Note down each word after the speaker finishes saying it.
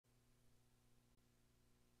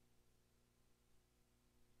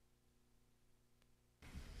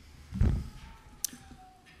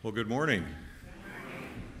Well, good morning.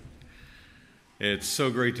 It's so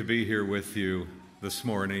great to be here with you this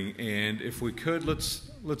morning, and if we could, let's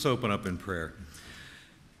open up in prayer.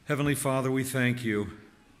 Heavenly Father, we thank you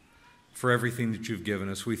for everything that you've given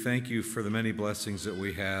us. We thank you for the many blessings that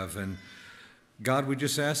we have, and God, we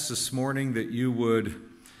just ask this morning that you would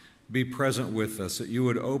be present with us, that you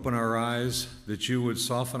would open our eyes, that you would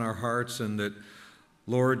soften our hearts, and that,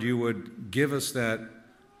 Lord, you would give us that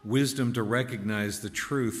wisdom to recognize the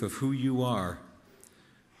truth of who you are,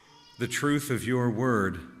 the truth of your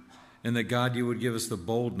word, and that, God, you would give us the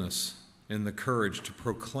boldness and the courage to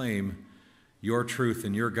proclaim your truth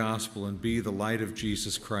and your gospel and be the light of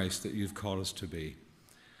Jesus Christ that you've called us to be.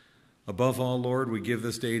 Above all, Lord, we give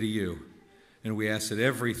this day to you, and we ask that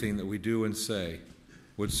everything that we do and say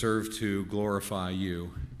would serve to glorify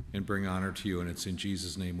you and bring honor to you, and it's in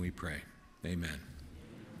Jesus' name we pray. Amen.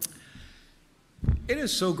 It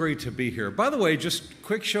is so great to be here. By the way, just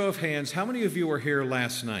quick show of hands, how many of you were here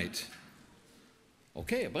last night?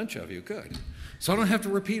 Okay, a bunch of you, good. So I don't have to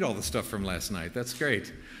repeat all the stuff from last night. That's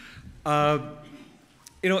great.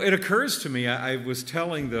 It occurs to me, I was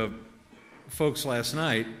telling the folks last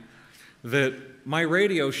night that my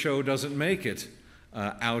radio show doesn't make it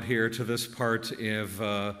out here to this part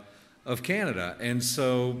of Canada. And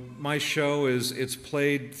so my show it's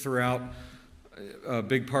played throughout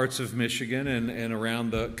big parts of Michigan and around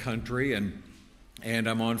the country, and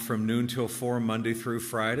I'm on from noon till 4 Monday through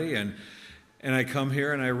Friday, and I come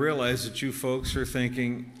here and I realize that you folks are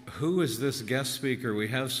thinking, who is this guest speaker? We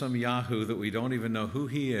have some yahoo that we don't even know who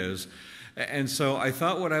he is. And so I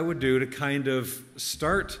thought what I would do to kind of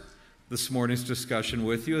start this morning's discussion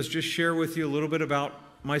with you is just share with you a little bit about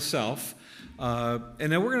myself, and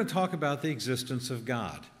then we're going to talk about the existence of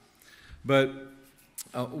God. But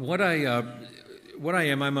what I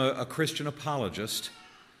am, I'm a Christian apologist.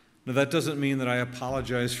 Now, that doesn't mean that I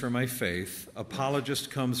apologize for my faith.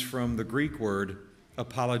 Apologist comes from the Greek word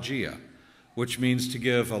apologia, which means to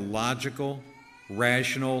give a logical,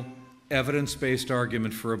 rational, evidence-based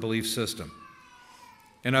argument for a belief system.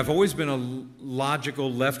 And I've always been a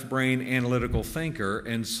logical, left-brain, analytical thinker,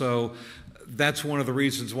 and so that's one of the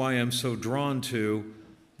reasons why I'm so drawn to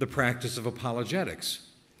the practice of apologetics,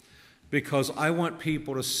 because I want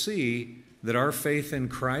people to see that our faith in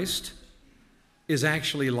Christ is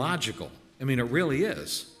actually logical. I mean, it really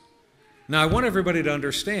is. Now, I want everybody to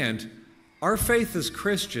understand, our faith as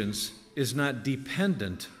Christians is not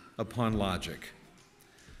dependent upon logic,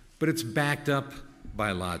 but it's backed up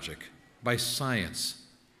by logic, by science,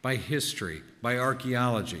 by history, by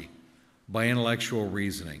archaeology, by intellectual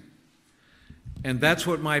reasoning. And that's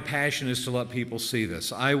what my passion is, to let people see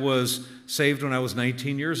this. I was saved when I was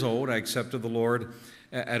 19 years old. I accepted the Lord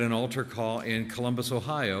at an altar call in Columbus,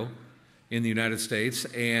 Ohio, in the United States.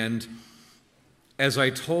 And as I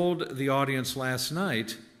told the audience last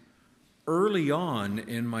night, early on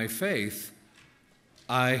in my faith,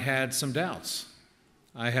 I had some doubts.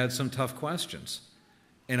 I had some tough questions.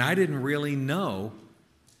 And I didn't really know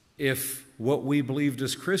if what we believed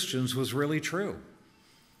as Christians was really true.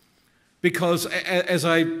 Because as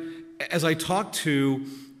I talked to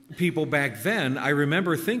people back then, I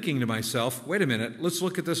remember thinking to myself, wait a minute, let's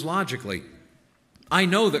look at this logically. I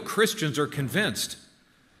know that Christians are convinced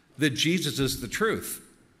that Jesus is the truth,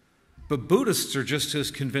 but Buddhists are just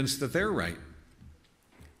as convinced that they're right.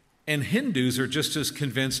 And Hindus are just as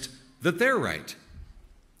convinced that they're right.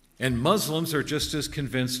 And Muslims are just as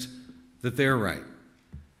convinced that they're right.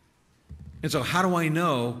 And so how do I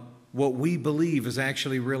know what we believe is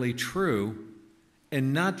actually really true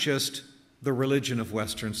and not just the religion of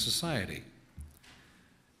Western society?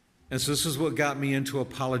 And so this is what got me into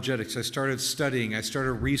apologetics. I started studying, I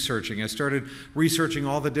started researching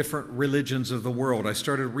all the different religions of the world. I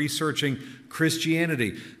started researching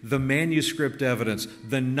Christianity, the manuscript evidence,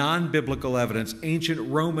 the non-biblical evidence, ancient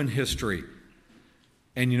Roman history.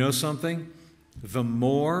 And you know something? The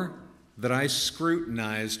more that I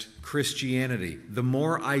scrutinized Christianity, the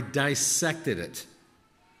more I dissected it,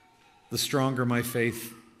 the stronger my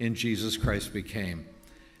faith in Jesus Christ became.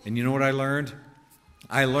 And you know what I learned?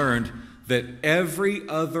 I learned that every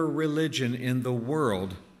other religion in the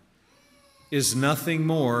world is nothing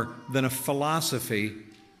more than a philosophy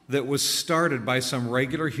that was started by some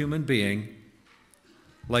regular human being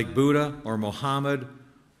like Buddha or Muhammad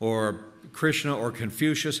or Krishna or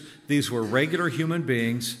Confucius. These were regular human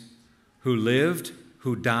beings who lived,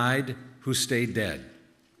 who died, who stayed dead.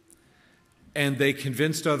 And they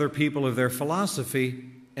convinced other people of their philosophy,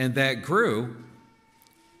 and that grew.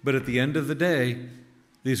 But at the end of the day,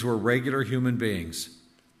 these were regular human beings.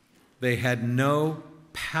 They had no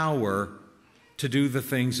power to do the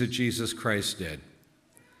things that Jesus Christ did.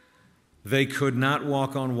 They could not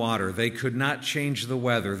walk on water. They could not change the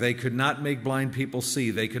weather. They could not make blind people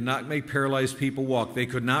see. They could not make paralyzed people walk. They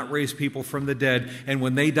could not raise people from the dead. And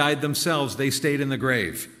when they died themselves, they stayed in the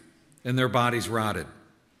grave and their bodies rotted.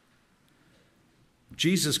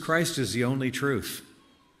 Jesus Christ is the only truth.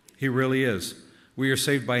 He really is. We are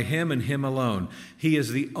saved by Him and Him alone. He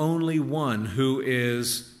is the only one who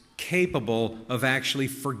is capable of actually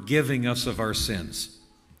forgiving us of our sins.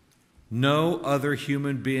 No other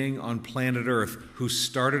human being on planet Earth who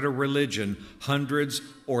started a religion hundreds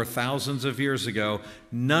or thousands of years ago,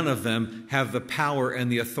 none of them have the power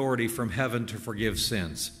and the authority from heaven to forgive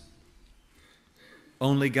sins.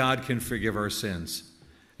 Only God can forgive our sins,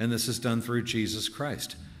 and this is done through Jesus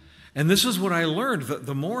Christ. And this is what I learned.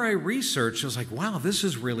 The more I researched, I was like, wow, this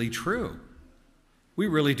is really true. We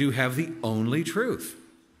really do have the only truth.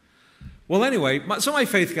 Well, anyway, so my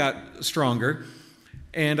faith got stronger.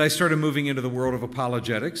 And I started moving into the world of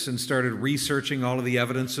apologetics and started researching all of the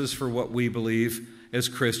evidences for what we believe as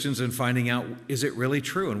Christians and finding out, is it really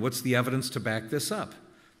true? And what's the evidence to back this up?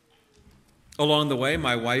 Along the way,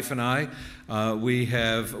 my wife and I,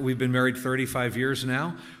 we've been married 35 years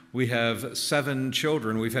now. We have 7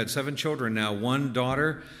 children. We've had 7 children now, 1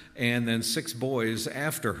 daughter and then 6 boys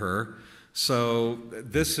after her. So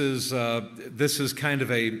this is kind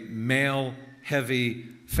of a male-heavy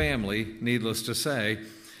family, needless to say.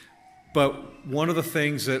 But one of the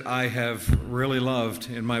things that I have really loved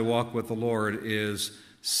in my walk with the Lord is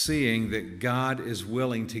seeing that God is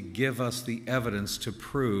willing to give us the evidence to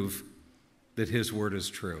prove that His Word is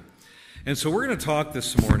true. And so we're going to talk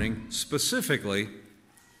this morning specifically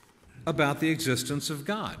about the existence of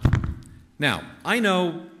God. Now, I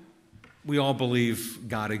know we all believe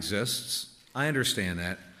God exists. I understand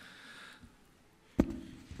that.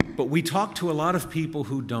 But we talk to a lot of people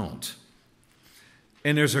who don't.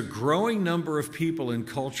 And there's a growing number of people in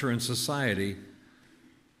culture and society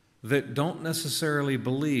that don't necessarily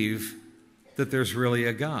believe that there's really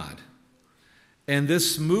a God. And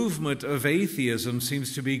this movement of atheism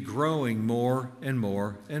seems to be growing more and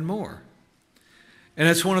more and more. And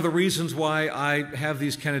that's one of the reasons why I have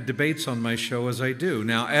these kind of debates on my show as I do.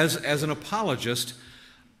 Now, as an apologist,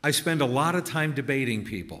 I spend a lot of time debating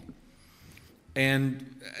people.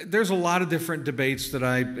 And there's a lot of different debates that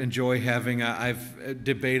I enjoy having. I've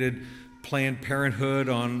debated Planned Parenthood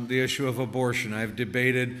on the issue of abortion. I've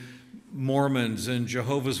debated Mormons and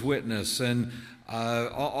Jehovah's Witnesses and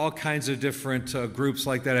all kinds of different groups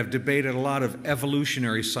like that. I've debated a lot of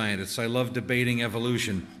evolutionary scientists. I love debating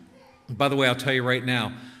evolution. By the way, I'll tell you right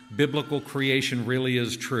now, biblical creation really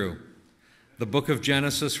is true. The book of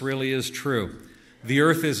Genesis really is true. The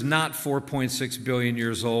earth is not 4.6 billion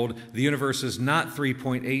years old. The universe is not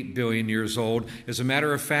 3.8 billion years old. As a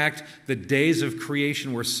matter of fact, the days of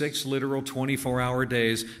creation were 6 literal 24-hour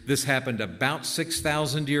days. This happened about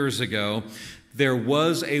 6,000 years ago. There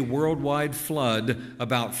was a worldwide flood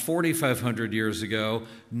about 4,500 years ago.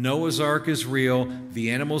 Noah's Ark is real.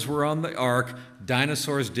 The animals were on the ark.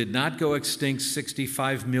 Dinosaurs did not go extinct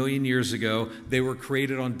 65 million years ago. They were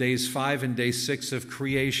created on days 5 and day 6 of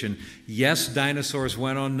creation. Yes, dinosaurs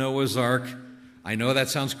went on Noah's Ark. I know that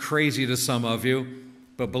sounds crazy to some of you,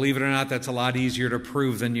 but believe it or not, that's a lot easier to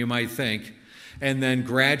prove than you might think. And then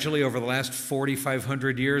gradually, over the last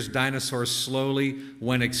 4,500 years, dinosaurs slowly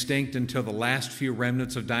went extinct until the last few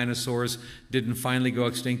remnants of dinosaurs didn't finally go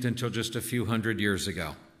extinct until just a few hundred years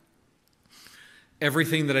ago.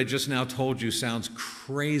 Everything that I just now told you sounds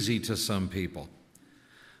crazy to some people,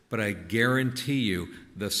 but I guarantee you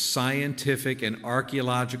the scientific and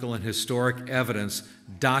archaeological and historic evidence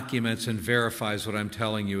documents and verifies what I'm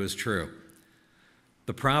telling you is true.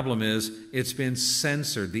 The problem is it's been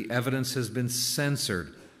censored. The evidence has been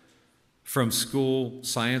censored from school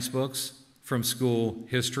science books, from school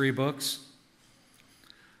history books.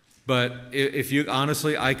 But if you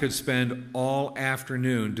honestly, I could spend all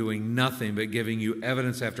afternoon doing nothing but giving you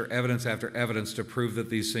evidence after evidence after evidence to prove that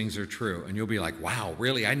these things are true. And you'll be like, wow,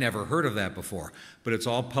 really? I never heard of that before. But it's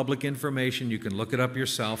all public information. You can look it up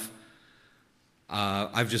yourself.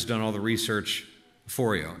 I've just done all the research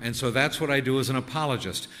for you. And so that's what I do as an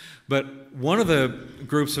apologist. But one of the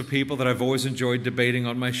groups of people that I've always enjoyed debating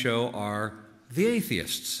on my show are the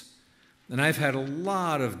atheists. And I've had a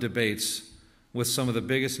lot of debates with some of the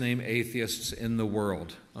biggest name atheists in the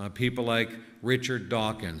world. People like Richard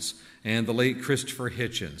Dawkins and the late Christopher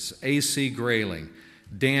Hitchens, A.C. Grayling,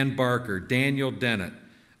 Dan Barker, Daniel Dennett,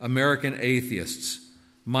 American atheists,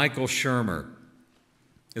 Michael Shermer,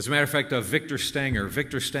 As a matter of fact, Victor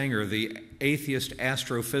Stenger, the atheist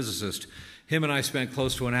astrophysicist, him and I spent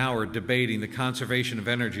close to an hour debating the conservation of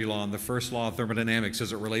energy law and the first law of thermodynamics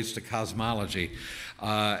as it relates to cosmology,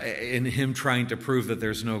 in him trying to prove that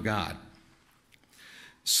there's no God.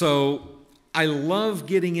 So I love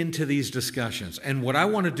getting into these discussions. And what I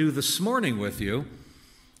want to do this morning with you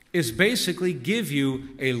is basically give you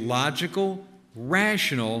a logical,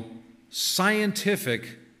 rational,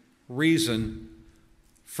 scientific reason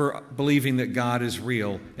for believing that God is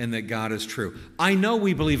real and that God is true. I know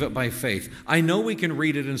we believe it by faith. I know we can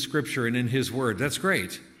read it in Scripture and in His Word. That's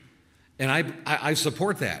great. And I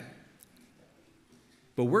support that.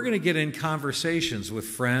 But we're going to get in conversations with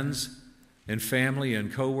friends and family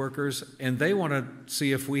and coworkers, and they want to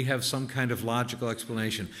see if we have some kind of logical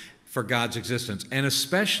explanation for God's existence, and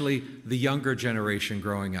especially the younger generation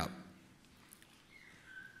growing up.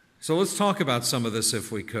 So let's talk about some of this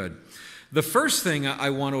if we could. The first thing I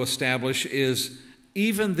want to establish is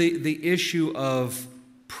even the issue of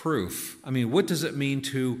proof. I mean, what does it mean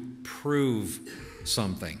to prove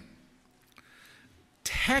something?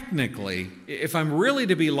 Technically, if I'm really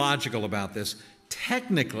to be logical about this,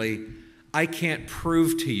 technically, I can't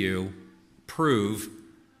prove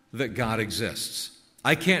that God exists.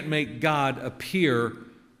 I can't make God appear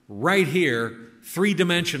right here,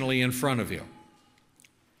 three-dimensionally in front of you.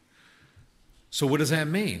 So what does that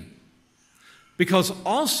mean? Because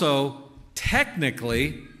also,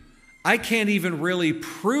 technically, I can't even really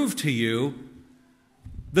prove to you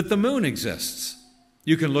that the moon exists.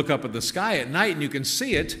 You can look up at the sky at night and you can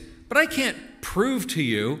see it, but I can't prove to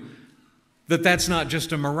you that that's not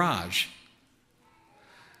just a mirage.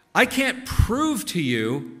 I can't prove to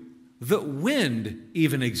you that wind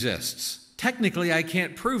even exists. Technically, I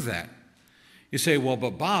can't prove that. You say, well,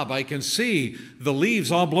 but Bob, I can see the leaves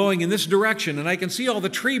all blowing in this direction, and I can see all the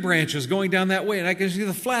tree branches going down that way, and I can see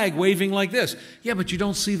the flag waving like this. Yeah, but you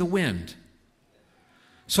don't see the wind.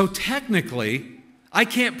 So technically, I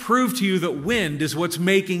can't prove to you that wind is what's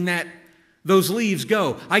making those leaves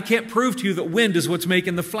go. I can't prove to you that wind is what's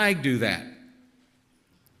making the flag do that.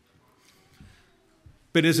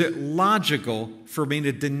 But is it logical for me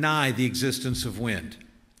to deny the existence of wind?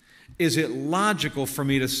 Is it logical for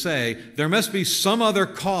me to say there must be some other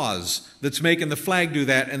cause that's making the flag do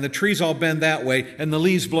that and the trees all bend that way and the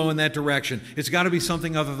leaves blow in that direction? It's got to be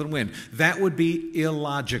something other than wind. That would be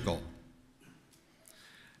illogical.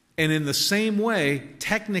 And in the same way,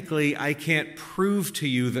 technically, I can't prove to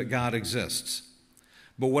you that God exists.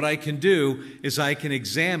 But what I can do is I can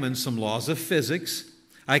examine some laws of physics.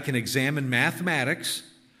 I can examine mathematics.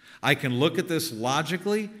 I can look at this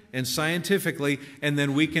logically and scientifically, and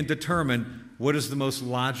then we can determine what is the most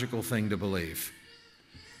logical thing to believe.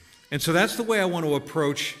 And so that's the way I want to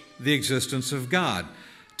approach the existence of God.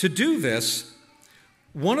 To do this,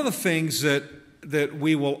 one of the things that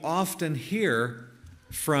we will often hear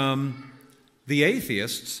from the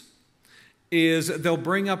atheists is they'll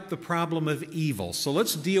bring up the problem of evil. So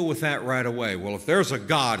let's deal with that right away. Well, if there's a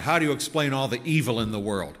God, how do you explain all the evil in the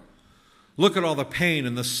world? Look at all the pain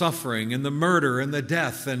and the suffering and the murder and the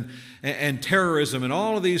death and terrorism and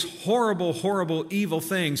all of these horrible, horrible, evil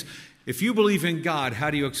things. If you believe in God, how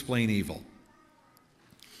do you explain evil?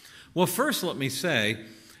 Well, first let me say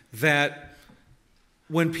that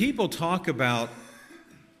when people talk about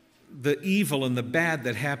the evil and the bad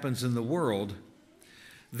that happens in the world,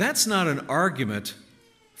 that's not an argument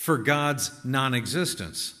for God's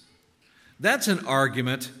non-existence. That's an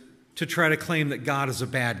argument to try to claim that God is a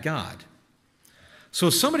bad God. So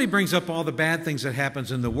if somebody brings up all the bad things that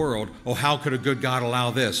happens in the world, oh, how could a good God allow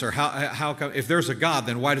this? Or how if there's a God,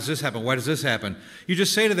 then why does this happen? Why does this happen? You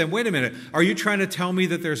just say to them, wait a minute, are you trying to tell me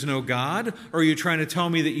that there's no God? Or are you trying to tell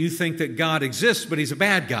me that you think that God exists, but He's a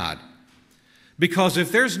bad God? Because if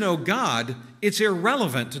there's no God, it's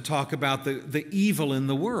irrelevant to talk about the evil in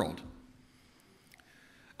the world.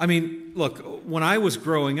 I mean, look, when I was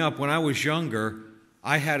growing up, when I was younger,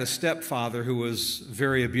 I had a stepfather who was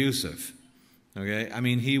very abusive. Okay, I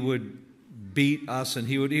mean, he would beat us, and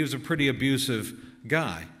he was a pretty abusive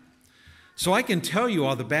guy. So I can tell you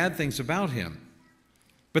all the bad things about him,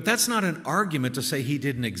 but that's not an argument to say he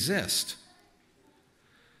didn't exist.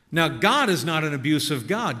 Now, God is not an abusive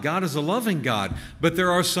God. God is a loving God, but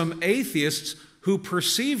there are some atheists who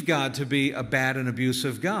perceive God to be a bad and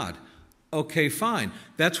abusive God. Okay, fine.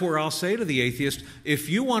 That's where I'll say to the atheist, if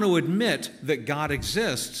you want to admit that God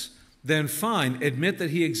exists, then fine, admit that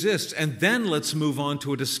He exists, and then let's move on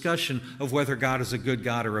to a discussion of whether God is a good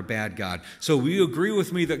God or a bad God. So you agree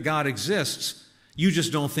with me that God exists, you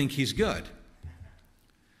just don't think He's good.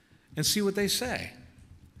 And see what they say.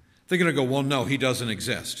 They're going to go, well, no, He doesn't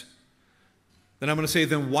exist. then I'm going to say,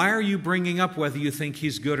 then why are you bringing up whether you think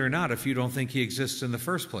he's good or not if you don't think he exists in the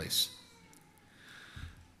first place?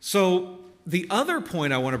 So the other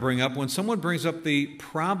point I want to bring up, when someone brings up the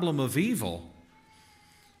problem of evil,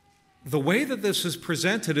 the way that this is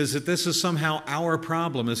presented is that this is somehow our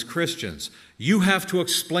problem as Christians. You have to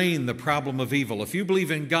explain the problem of evil. If you believe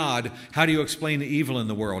in God, how do you explain the evil in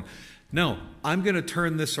the world? No, I'm going to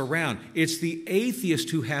turn this around. It's the atheist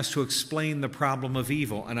who has to explain the problem of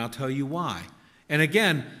evil, and I'll tell you why. And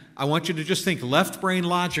again, I want you to just think left brain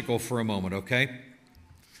logical for a moment, okay?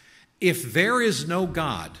 If there is no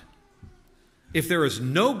God,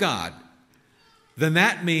 then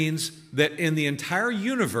that means that in the entire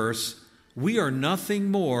universe, we are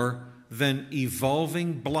nothing more than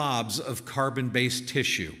evolving blobs of carbon-based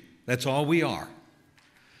tissue. That's all we are.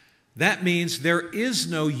 That means there is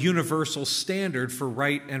no universal standard for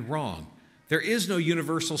right and wrong. There is no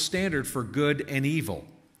universal standard for good and evil.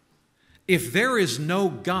 If there is no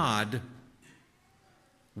God,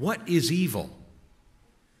 what is evil?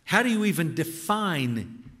 How do you even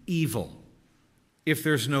define evil if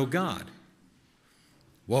there's no God?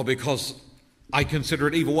 Well, because I consider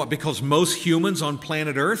it evil. What? Because most humans on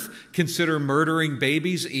planet Earth consider murdering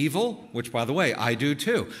babies evil? Which, by the way, I do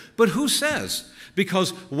too. But who says?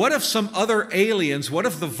 Because what if some other aliens, what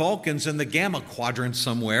if the Vulcans in the Gamma Quadrant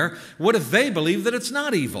somewhere, what if they believe that it's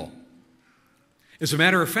not evil? As a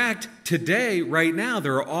matter of fact, today, right now,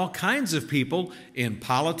 there are all kinds of people in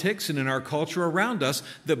politics and in our culture around us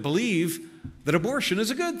that believe that abortion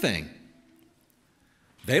is a good thing.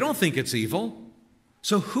 They don't think it's evil.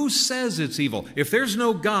 So who says it's evil? If there's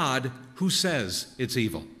no God, who says it's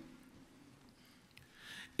evil?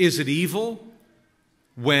 Is it evil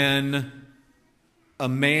when a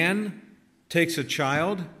man takes a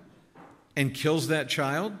child and kills that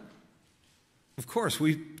child? Of course,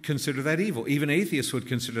 we consider that evil. Even atheists would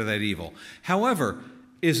consider that evil. However,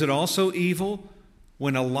 is it also evil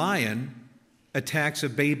when a lion attacks a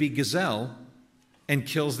baby gazelle and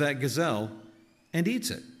kills that gazelle and eats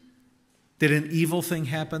it? Did an evil thing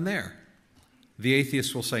happen there? The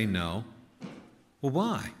atheist will say no. Well,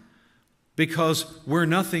 why? Because we're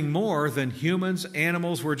nothing more than humans,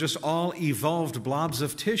 animals. We're just all evolved blobs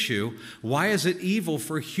of tissue. Why is it evil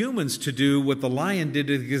for humans to do what the lion did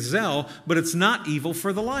to the gazelle, but it's not evil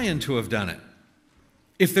for the lion to have done it?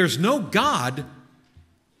 If there's no God,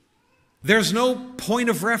 there's no point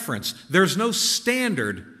of reference. There's no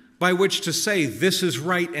standard by which to say this is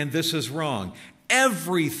right and this is wrong.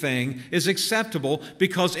 Everything is acceptable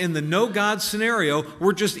because in the no God scenario,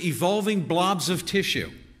 we're just evolving blobs of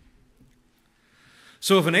tissue.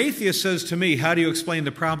 So if an atheist says to me, how do you explain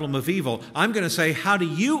the problem of evil? I'm going to say, how do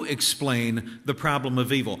you explain the problem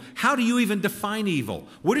of evil? How do you even define evil?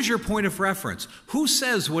 What is your point of reference? Who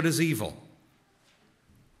says what is evil?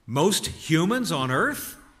 Most humans on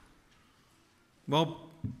earth? Well,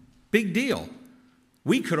 big deal.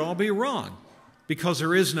 We could all be wrong because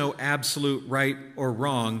there is no absolute right or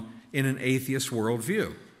wrong in an atheist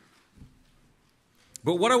worldview.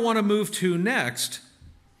 But what I want to move to next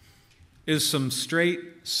is some straight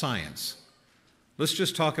science. Let's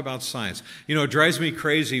just talk about science. You know, it drives me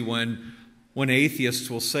crazy when atheists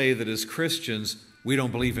will say that as Christians, we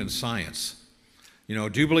don't believe in science. You know,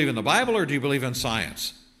 do you believe in the Bible or do you believe in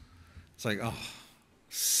science? It's like, oh,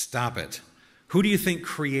 stop it. Who do you think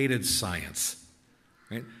created science?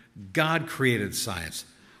 Right? God created science.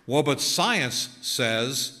 Well, but science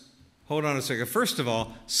says, hold on a second. First of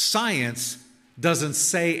all, science doesn't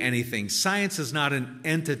say anything. Science is not an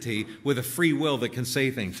entity with a free will that can say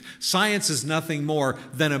things. Science is nothing more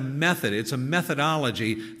than a method. It's a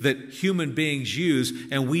methodology that human beings use,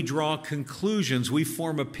 and we draw conclusions, we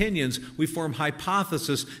form opinions, we form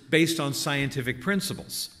hypotheses based on scientific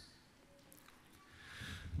principles.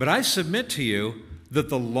 But I submit to you that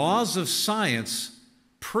the laws of science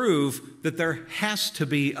prove that there has to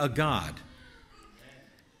be a God.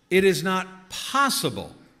 It is not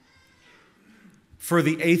possible for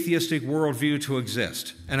the atheistic worldview to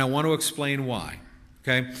exist, and I want to explain why.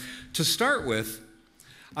 Okay? To start with,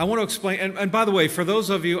 I want to explain, and by the way, for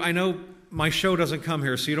those of you, I know my show doesn't come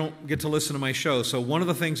here, so you don't get to listen to my show, so one of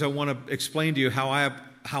the things I want to explain to you how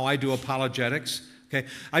I do apologetics. Okay?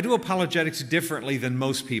 I do apologetics differently than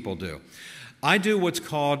most people do. I do what's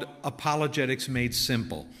called apologetics made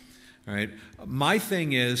simple. All right? My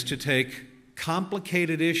thing is to take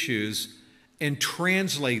complicated issues and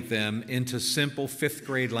translate them into simple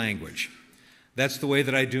fifth-grade language. That's the way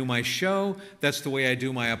that I do my show. That's the way I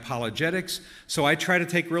do my apologetics. So I try to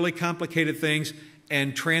take really complicated things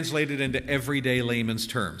and translate it into everyday layman's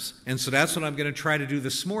terms. And so that's what I'm going to try to do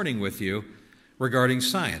this morning with you regarding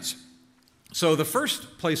science. So the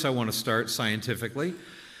first place I want to start scientifically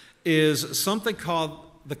is something called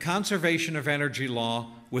the conservation of energy law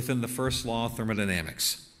within the first law of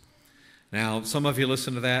thermodynamics. Now, some of you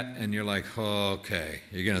listen to that and you're like, okay,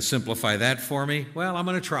 you're going to simplify that for me? Well, I'm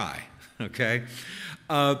going to try, okay?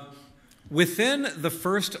 Within the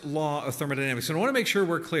first law of thermodynamics, and I want to make sure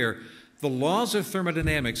we're clear, the laws of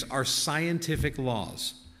thermodynamics are scientific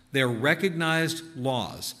laws. They're recognized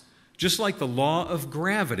laws. Just like the law of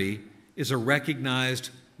gravity is a recognized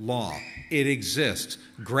law. It exists.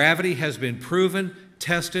 Gravity has been proven,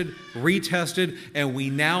 tested, retested, and we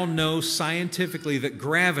now know scientifically that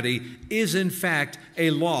gravity is in fact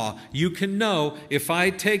a law. You can know if I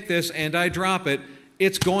take this and I drop it,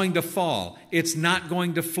 it's going to fall. It's not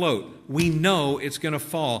going to float. We know it's going to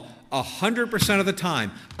fall 100% of the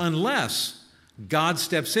time, unless God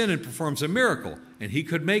steps in and performs a miracle, and he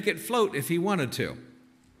could make it float if he wanted to.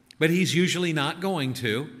 But he's usually not going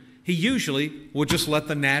to. He usually will just let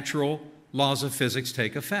the natural laws of physics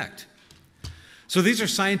take effect. So these are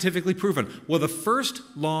scientifically proven. Well, the first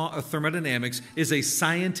law of thermodynamics is a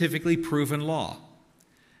scientifically proven law.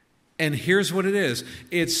 And here's what it is.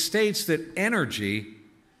 It states that energy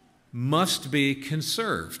must be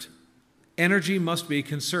conserved. Energy must be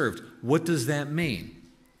conserved. What does that mean?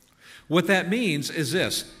 What that means is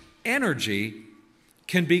this. Energy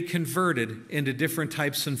can be converted into different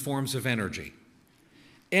types and forms of energy.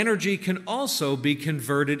 Energy can also be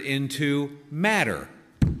converted into matter,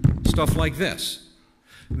 stuff like this.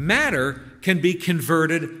 Matter can be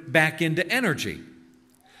converted back into energy.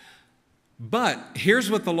 But here's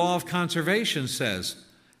what the law of conservation says.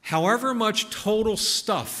 However much total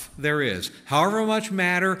stuff there is, however much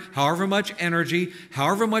matter, however much energy,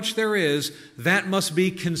 however much there is, that must be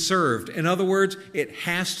conserved. In other words, it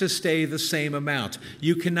has to stay the same amount.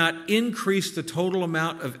 You cannot increase the total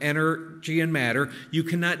amount of energy and matter. You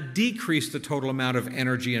cannot decrease the total amount of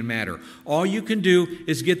energy and matter. All you can do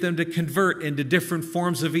is get them to convert into different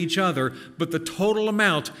forms of each other, but the total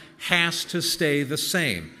amount has to stay the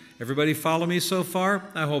same. Everybody follow me so far?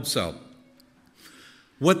 I hope so.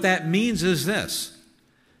 What that means is this.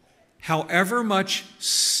 However much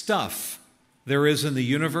stuff there is in the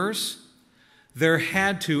universe, there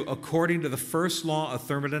had to, according to the first law of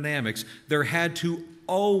thermodynamics, there had to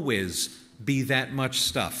always be that much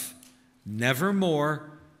stuff. Never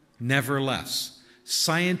more, never less.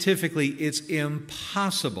 Scientifically, it's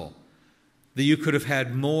impossible that you could have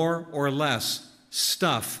had more or less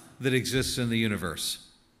stuff that exists in the universe.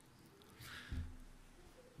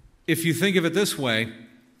 If you think of it this way,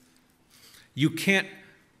 you can't,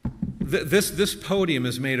 this podium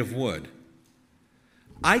is made of wood.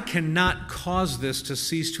 I cannot cause this to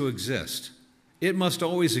cease to exist. It must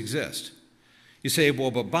always exist. You say,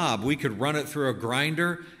 well, but Bob, we could run it through a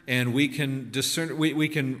grinder and we can discern, we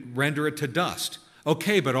can render it to dust.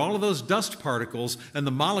 Okay, but all of those dust particles and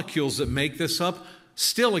the molecules that make this up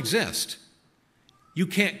still exist. You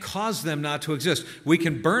can't cause them not to exist. We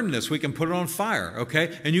can burn this. We can put it on fire,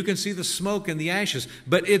 okay? And you can see the smoke and the ashes.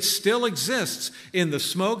 But it still exists in the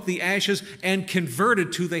smoke, the ashes, and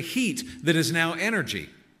converted to the heat that is now energy.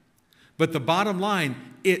 But the bottom line,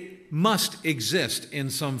 it must exist in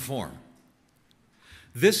some form.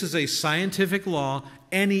 This is a scientific law.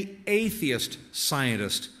 Any atheist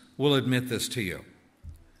scientist will admit this to you.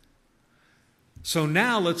 So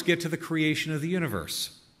now let's get to the creation of the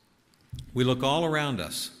universe. We look all around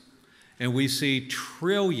us, and we see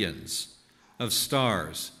trillions of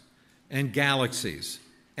stars and galaxies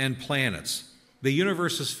and planets. The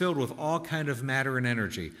universe is filled with all kinds of matter and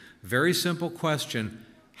energy. Very simple question,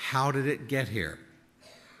 how did it get here?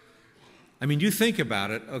 I mean, you think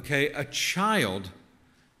about it, okay? A child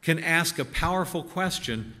can ask a powerful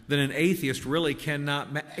question that an atheist really cannot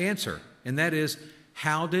answer, and that is,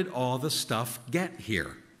 how did all the stuff get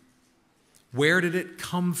here? Where did it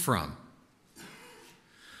come from?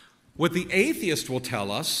 What the atheist will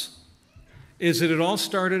tell us is that it all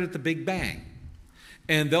started at the Big Bang.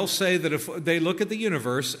 And they'll say that if they look at the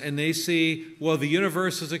universe and they see, well, the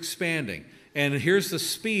universe is expanding, and here's the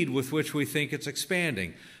speed with which we think it's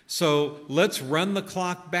expanding. So let's run the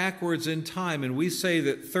clock backwards in time, and we say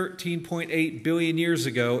that 13.8 billion years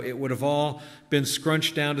ago, it would have all been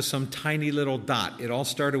scrunched down to some tiny little dot. It all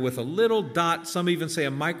started with a little dot, some even say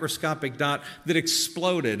a microscopic dot, that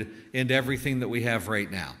exploded into everything that we have right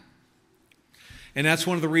now. And that's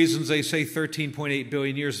one of the reasons they say 13.8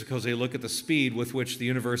 billion years, because they look at the speed with which the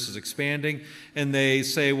universe is expanding, and they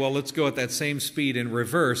say, well, let's go at that same speed in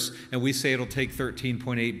reverse, and we say it'll take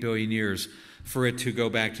 13.8 billion years for it to go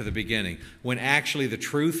back to the beginning. When actually the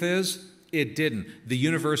truth is, it didn't. The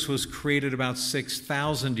universe was created about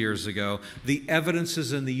 6,000 years ago. The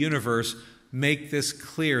evidences in the universe make this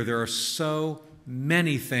clear. There are so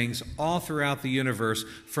many things all throughout the universe,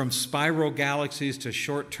 from spiral galaxies to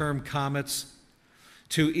short-term comets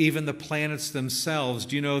to even the planets themselves.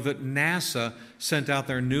 Do you know that NASA sent out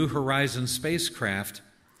their New Horizons spacecraft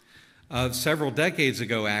several decades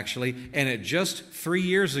ago, actually, and it just 3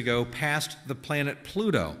 years ago passed the planet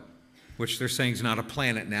Pluto, which they're saying is not a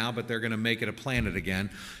planet now, but they're going to make it a planet again.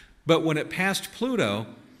 But when it passed Pluto,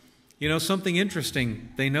 you know, something interesting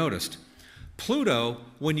they noticed. Pluto,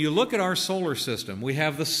 when you look at our solar system, we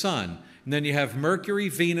have the sun, and then you have Mercury,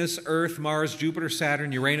 Venus, Earth, Mars, Jupiter,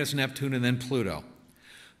 Saturn, Uranus, Neptune, and then Pluto.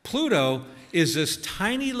 Pluto is this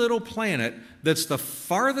tiny little planet that's the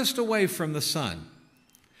farthest away from the sun,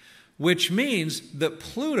 which means that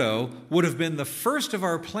Pluto would have been the first of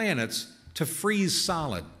our planets to freeze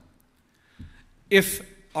solid. If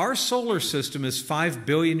our solar system is 5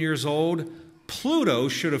 billion years old, Pluto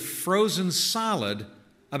should have frozen solid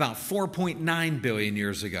about 4.9 billion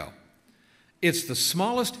years ago. It's the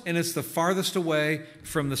smallest and it's the farthest away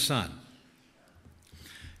from the sun.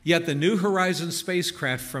 Yet the New Horizons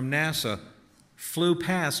spacecraft from NASA flew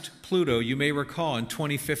past Pluto, you may recall, in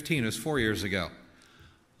 2015, it was 4 years ago.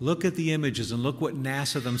 Look at the images and look what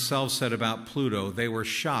NASA themselves said about Pluto. They were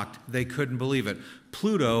shocked. They couldn't believe it.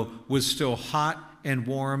 Pluto was still hot and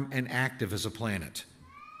warm and active as a planet.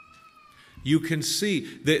 You can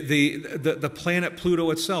see the planet Pluto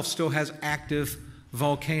itself still has active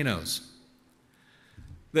volcanoes.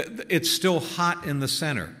 It's still hot in the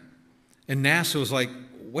center. And NASA was like,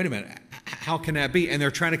 wait a minute, how can that be? And they're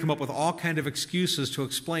trying to come up with all kinds of excuses to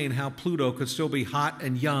explain how Pluto could still be hot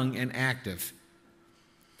and young and active.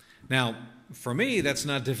 Now, for me, that's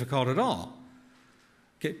not difficult at all.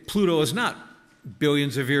 Okay, Pluto is not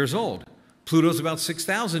billions of years old. Pluto's about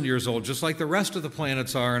 6,000 years old, just like the rest of the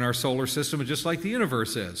planets are in our solar system and just like the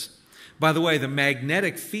universe is. By the way, the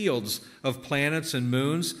magnetic fields of planets and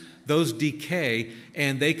moons, those decay,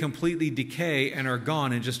 and they completely decay and are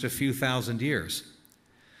gone in just a few thousand years.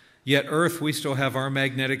 Yet Earth, we still have our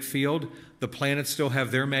magnetic field. The planets still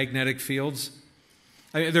have their magnetic fields.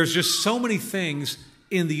 I mean, there's just so many things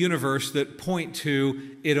in the universe that point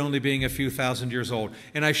to it only being a few thousand years old.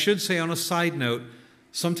 And I should say, on a side note,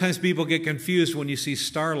 sometimes people get confused when you see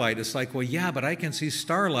starlight. It's like, well, yeah, but I can see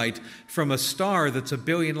starlight from a star that's 1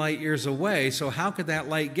 billion light years away, so how could that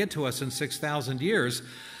light get to us in 6,000 years?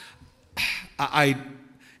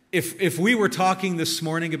 If we were talking this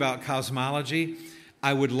morning about cosmology,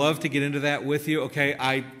 I would love to get into that with you. Okay,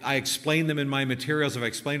 I explain them in my materials. I've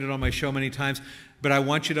explained it on my show many times. But I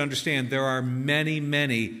want you to understand there are many,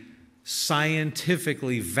 many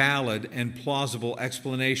scientifically valid and plausible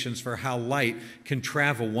explanations for how light can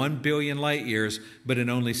travel 1 billion light years, but in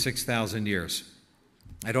only 6,000 years.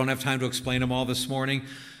 I don't have time to explain them all this morning,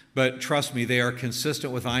 but trust me, they are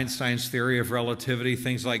consistent with Einstein's theory of relativity,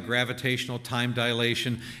 things like gravitational time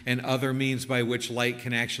dilation and other means by which light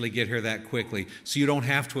can actually get here that quickly. So you don't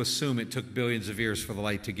have to assume it took billions of years for the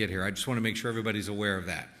light to get here. I just want to make sure everybody's aware of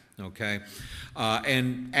that. Okay?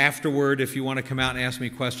 And afterward, if you want to come out and ask me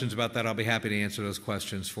questions about that, I'll be happy to answer those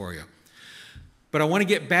questions for you. But I want to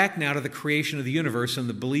get back now to the creation of the universe and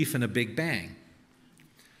the belief in a Big Bang.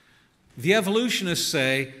 The evolutionists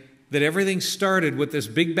say that everything started with this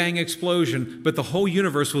Big Bang explosion, but the whole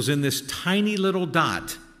universe was in this tiny little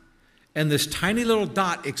dot, and this tiny little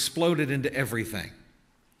dot exploded into everything.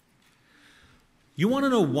 You want to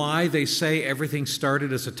know why they say everything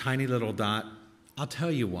started as a tiny little dot? I'll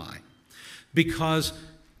tell you why. Because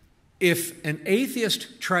if an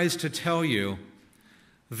atheist tries to tell you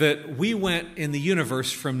that we went in the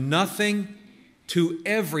universe from nothing to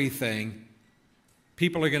everything,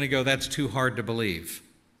 people are going to go, that's too hard to believe.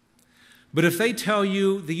 But if they tell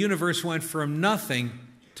you the universe went from nothing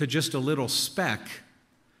to just a little speck,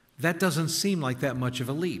 that doesn't seem like that much of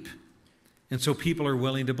a leap. And so people are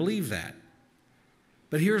willing to believe that.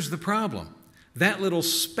 But here's the problem. That little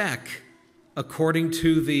speck, according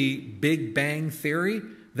to the Big Bang theory,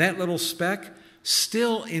 that little speck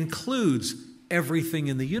still includes everything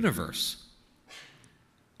in the universe.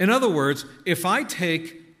 In other words, if I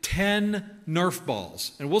take 10 Nerf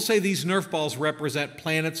balls, and we'll say these Nerf balls represent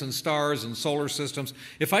planets and stars and solar systems.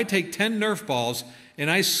 If I take 10 Nerf balls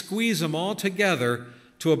and I squeeze them all together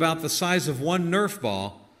to about the size of one Nerf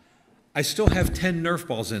ball, I still have 10 Nerf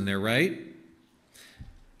balls in there, right?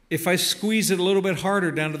 If I squeeze it a little bit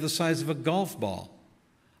harder down to the size of a golf ball,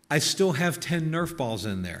 I still have 10 Nerf balls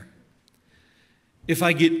in there. If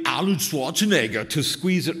I get Arnold Schwarzenegger to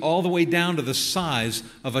squeeze it all the way down to the size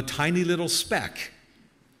of a tiny little speck,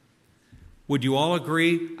 would you all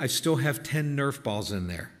agree I still have 10 Nerf balls in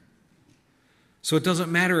there? So it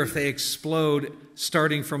doesn't matter if they explode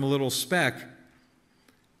starting from a little speck.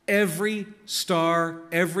 Every star,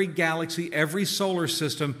 every galaxy, every solar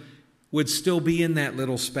system would still be in that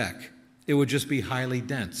little speck. It would just be highly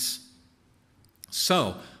dense.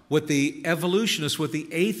 So, what the evolutionist, what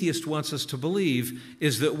the atheist wants us to believe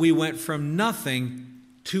is that we went from nothing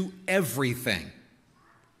to everything.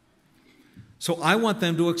 So I want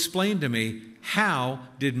them to explain to me, how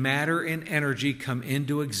did matter and energy come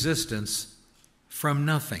into existence from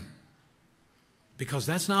nothing? Because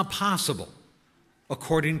that's not possible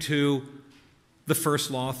according to the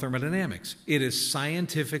first law of thermodynamics. It is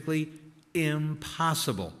scientifically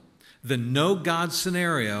impossible. The no God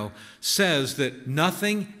scenario says that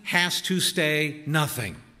nothing has to stay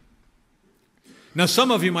nothing. Now, some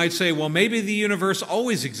of you might say, well, maybe the universe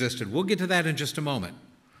always existed. We'll get to that in just a moment.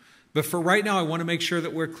 But for right now, I want to make sure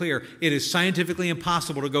that we're clear. It is scientifically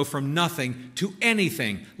impossible to go from nothing to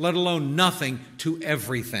anything, let alone nothing to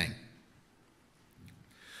everything.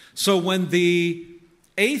 So when the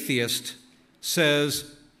atheist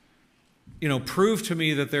says, prove to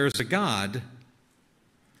me that there's a God,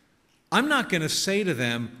 I'm not going to say to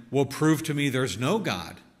them, well, prove to me there's no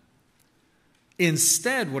God.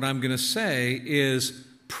 Instead, what I'm going to say is,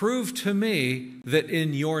 prove to me that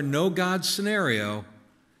in your no God scenario,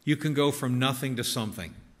 you can go from nothing to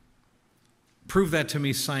something. Prove that to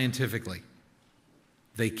me scientifically.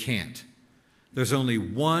 They can't. There's only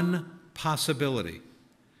one possibility,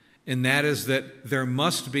 and that is that there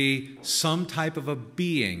must be some type of a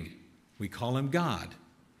being, we call him God,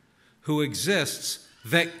 who exists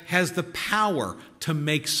that has the power to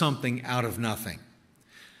make something out of nothing,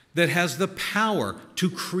 that has the power to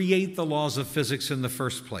create the laws of physics in the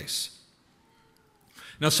first place.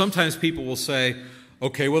 Now, sometimes people will say,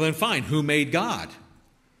 okay, well then fine, who made God?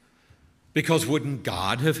 Because wouldn't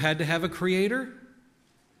God have had to have a creator?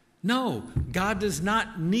 No, God does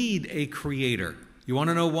not need a creator. You want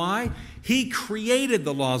to know why? He created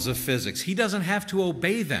the laws of physics. He doesn't have to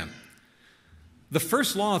obey them. The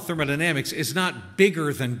first law of thermodynamics is not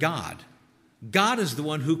bigger than God. God is the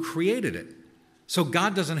one who created it. So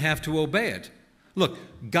God doesn't have to obey it. Look,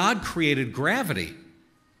 God created gravity,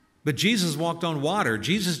 but Jesus walked on water.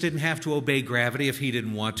 Jesus didn't have to obey gravity if he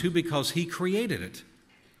didn't want to because he created it.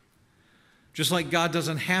 Just like God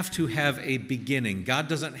doesn't have to have a beginning. God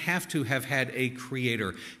doesn't have to have had a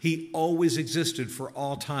creator. He always existed for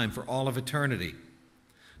all time, for all of eternity.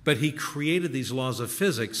 But he created these laws of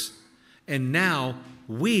physics, and now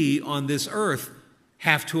we on this earth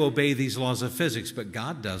have to obey these laws of physics, but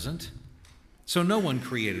God doesn't. So no one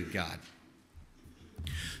created God.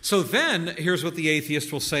 So then, here's what the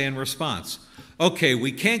atheist will say in response. Okay,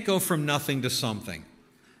 we can't go from nothing to something.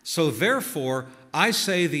 So therefore, I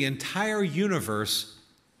say the entire universe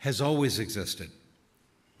has always existed.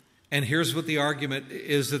 And here's what the argument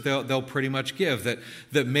is that they'll pretty much give, that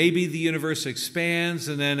maybe the universe expands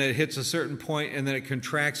and then it hits a certain point and then it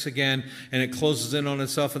contracts again and it closes in on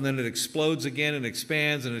itself and then it explodes again and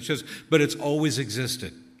expands and but it's always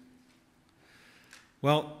existed.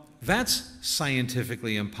 Well, that's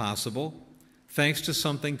scientifically impossible thanks to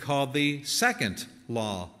something called the second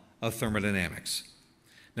law of thermodynamics.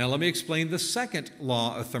 Now let me explain the second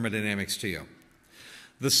law of thermodynamics to you.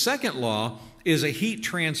 The second law is a heat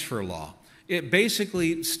transfer law. It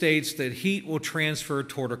basically states that heat will transfer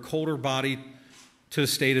toward a colder body to a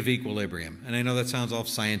state of equilibrium. And I know that sounds all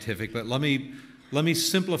scientific, but let me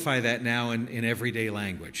simplify that now in everyday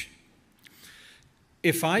language.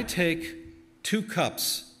 If I take 2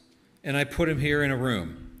 cups and I put them here in a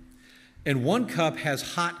room, and one cup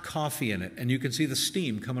has hot coffee in it, and you can see the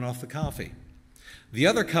steam coming off the coffee. The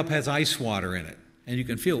other cup has ice water in it, and you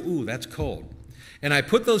can feel, ooh, that's cold. And I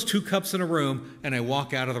put those 2 cups in a room, and I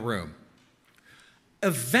walk out of the room.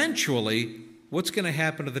 Eventually, what's going to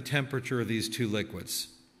happen to the temperature of these 2 liquids?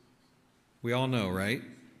 We all know, right?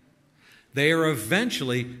 They are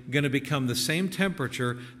eventually going to become the same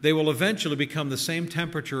temperature. They will eventually become the same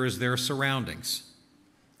temperature as their surroundings.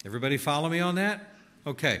 Everybody follow me on that?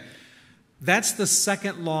 Okay. That's the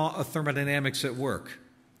second law of thermodynamics at work.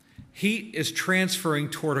 Heat is transferring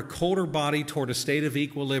toward a colder body, toward a state of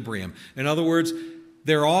equilibrium. In other words,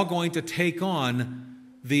 they're all going to take on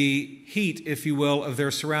the heat, if you will, of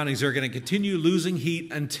their surroundings. They're going to continue losing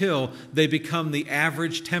heat until they become the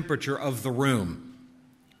average temperature of the room.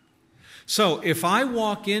 So if I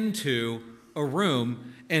walk into a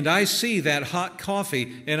room and I see that hot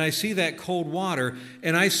coffee and I see that cold water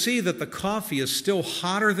and I see that the coffee is still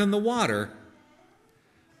hotter than the water,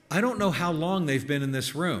 I don't know how long they've been in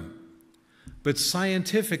this room. But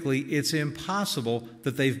scientifically, it's impossible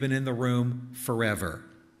that they've been in the room forever.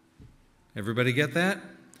 Everybody get that?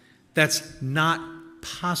 That's not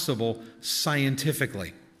possible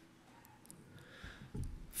scientifically.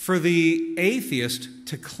 For the atheist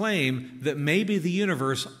to claim that maybe the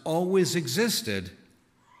universe always existed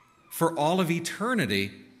for all of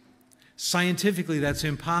eternity, scientifically that's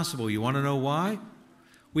impossible. You want to know why?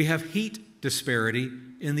 We have heat disparity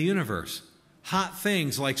in the universe. Hot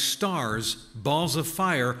things like stars, balls of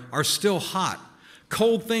fire, are still hot.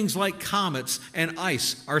 Cold things like comets and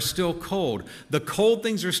ice are still cold. The cold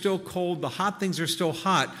things are still cold. The hot things are still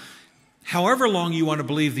hot. However long you want to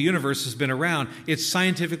believe the universe has been around, it's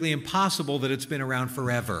scientifically impossible that it's been around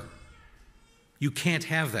forever. You can't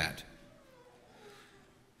have that.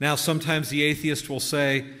 Now, sometimes the atheist will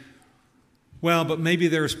say, well, but maybe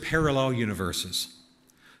there's parallel universes.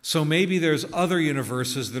 So maybe there's other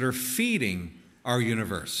universes that are feeding our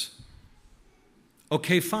universe.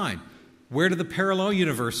 Okay, fine. Where do the parallel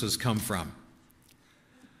universes come from?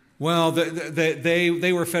 Well,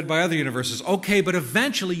 they were fed by other universes. Okay, but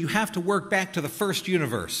eventually you have to work back to the first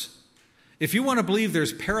universe. If you want to believe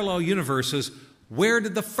there's parallel universes, where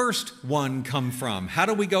did the first one come from? How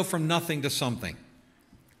do we go from nothing to something?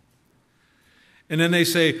 And then they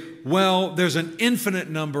say, well, there's an infinite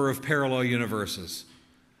number of parallel universes.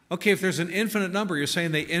 Okay, if there's an infinite number, you're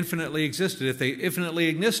saying they infinitely existed. If they infinitely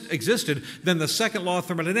existed, then the second law of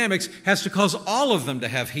thermodynamics has to cause all of them to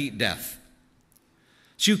have heat death.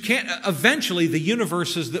 So you can't, eventually the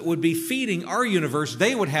universes that would be feeding our universe,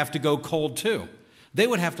 they would have to go cold too. They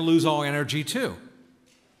would have to lose all energy too.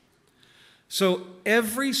 So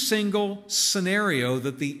every single scenario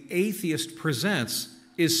that the atheist presents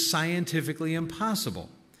is scientifically impossible.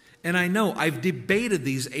 And I know I've debated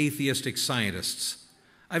these atheistic scientists.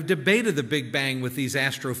 I've debated the Big Bang with these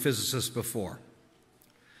astrophysicists before.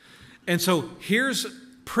 And so here's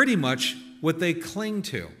pretty much what they cling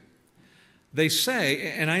to. They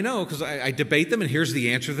say, and I know because I debate them, and here's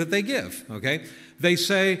the answer that they give, okay? They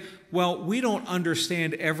say, well, we don't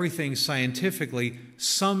understand everything scientifically.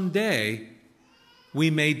 Someday we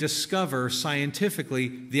may discover scientifically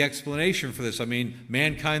the explanation for this. I mean,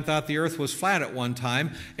 mankind thought the earth was flat at one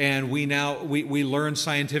time, and we learned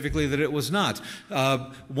scientifically that it was not.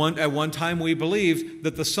 At one time we believed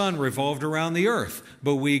that the sun revolved around the earth,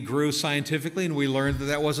 but we grew scientifically and we learned that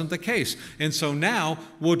that wasn't the case. And so now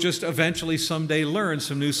we'll just eventually someday learn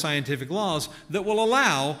some new scientific laws that will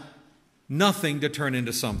allow nothing to turn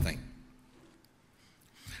into something.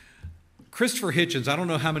 Christopher Hitchens, I don't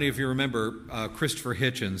know how many of you remember Christopher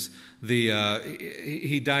Hitchens.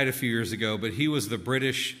 He died a few years ago, but he was the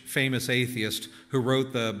British famous atheist who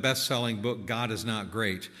wrote the best-selling book, God is Not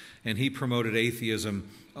Great, and he promoted atheism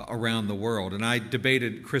around the world. And I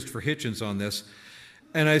debated Christopher Hitchens on this,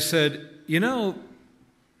 and I said, you know,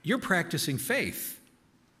 you're practicing faith.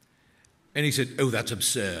 And he said, oh, that's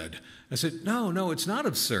absurd. I said, no, it's not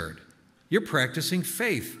absurd. You're practicing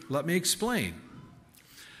faith. Let me explain.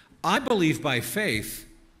 I believe by faith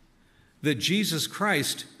that Jesus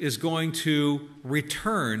Christ is going to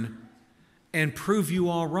return and prove you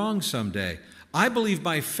all wrong someday. I believe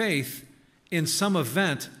by faith in some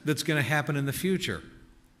event that's going to happen in the future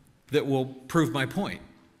that will prove my point.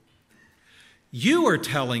 You are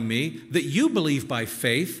telling me that you believe by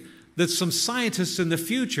faith that some scientists in the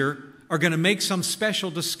future are going to make some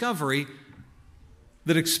special discovery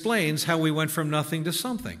that explains how we went from nothing to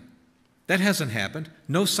something. That hasn't happened.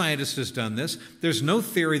 No scientist has done this. There's no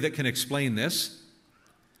theory that can explain this.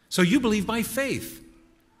 So you believe by faith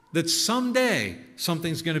that someday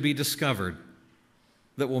something's going to be discovered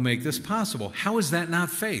that will make this possible. How is that not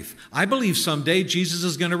faith? I believe someday Jesus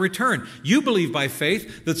is going to return. You believe by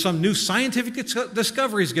faith that some new scientific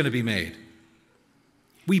discovery is going to be made.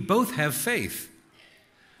 We both have faith.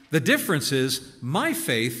 The difference is my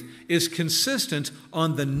faith is consistent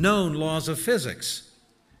on the known laws of physics.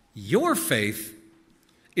 Your faith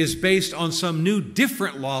is based on some new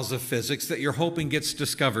different laws of physics that you're hoping gets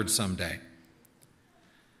discovered someday.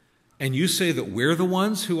 And you say that we're the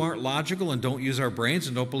ones who aren't logical and don't use our brains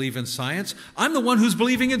and don't believe in science. I'm the one who's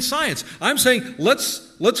believing in science. I'm saying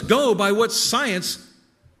let's go by what science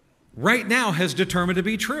right now has determined to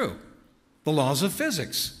be true. The laws of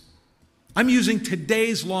physics. I'm using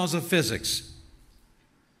today's laws of physics.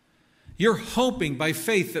 You're hoping by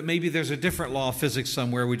faith that maybe there's a different law of physics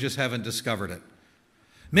somewhere, we just haven't discovered it.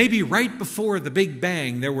 Maybe right before the Big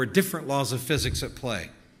Bang there were different laws of physics at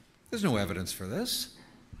play. There's no evidence for this.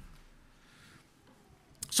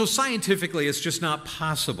 So scientifically it's just not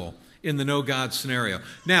possible in the no God scenario.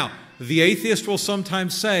 Now, the atheist will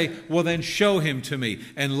sometimes say, well then show him to me.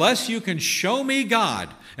 Unless you can show me God,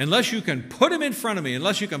 unless you can put him in front of me,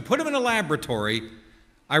 unless you can put him in a laboratory,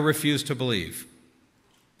 I refuse to believe.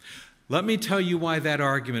 Let me tell you why that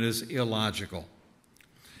argument is illogical.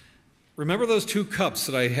 Remember those 2 cups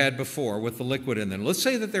that I had before with the liquid in them? Let's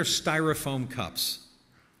say that they're styrofoam cups.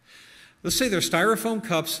 Let's say they're styrofoam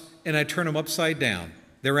cups and I turn them upside down.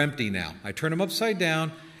 They're empty now. I turn them upside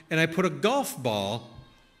down and I put a golf ball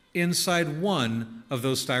inside one of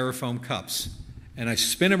those styrofoam cups. And I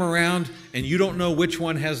spin them around and you don't know which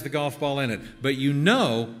one has the golf ball in it, but you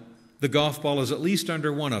know the golf ball is at least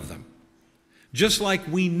under one of them. Just like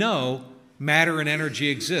we know matter and energy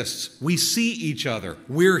exists. We see each other.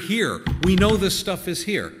 We're here. We know this stuff is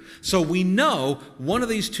here. So we know one of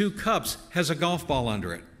these 2 cups has a golf ball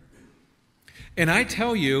under it. And I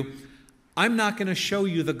tell you, I'm not going to show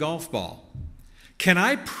you the golf ball. Can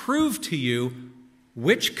I prove to you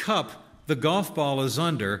which cup the golf ball is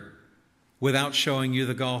under without showing you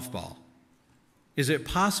the golf ball? Is it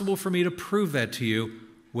possible for me to prove that to you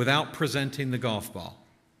without presenting the golf ball?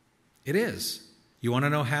 It is. You want to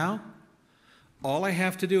know how? All I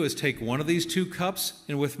have to do is take one of these 2 cups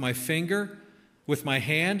and with my finger, with my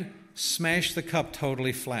hand, smash the cup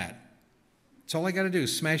totally flat. That's all I got to do,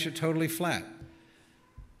 smash it totally flat.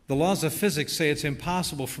 The laws of physics say it's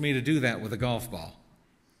impossible for me to do that with a golf ball.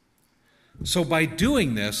 So by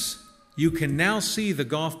doing this, you can now see the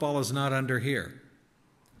golf ball is not under here.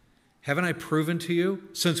 Haven't I proven to you?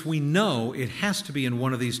 Since we know it has to be in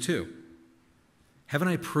one of these 2. Haven't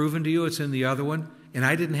I proven to you it's in the other one? And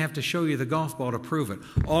I didn't have to show you the golf ball to prove it.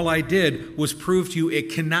 All I did was prove to you it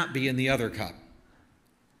cannot be in the other cup.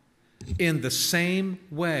 In the same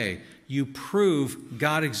way, you prove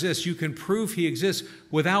God exists. You can prove He exists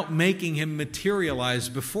without making Him materialize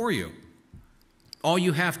before you. All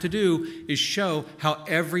you have to do is show how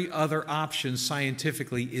every other option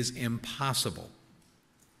scientifically is impossible.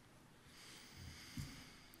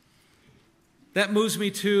 That moves me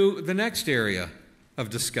to the next area of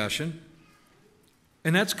discussion,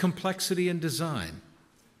 and that's complexity and design.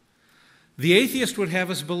 The atheist would have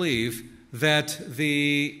us believe that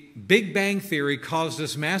the Big Bang Theory caused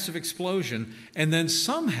this massive explosion, and then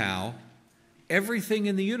somehow everything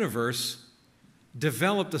in the universe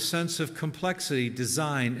developed a sense of complexity,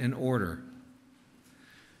 design, and order.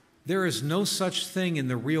 There is no such thing in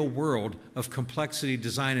the real world of complexity,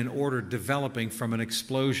 design, and order developing from an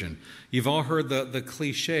explosion. You've all heard the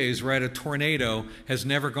cliches, right? A tornado has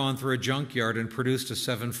never gone through a junkyard and produced a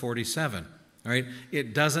 747, right?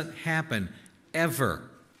 It doesn't happen ever.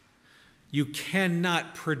 You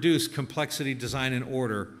cannot produce complexity, design, and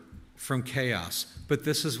order from chaos. But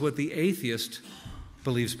this is what the atheist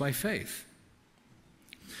believes by faith.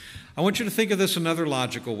 I want you to think of this another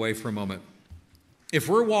logical way for a moment. If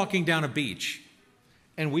we're walking down a beach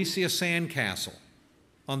and we see a sandcastle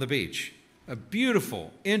on the beach, a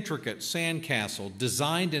beautiful, intricate sandcastle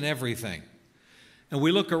designed and everything, and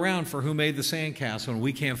we look around for who made the sandcastle and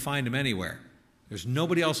we can't find him anywhere. There's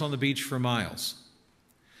nobody else on the beach for miles.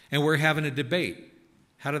 And we're having a debate.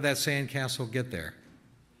 How did that sandcastle get there?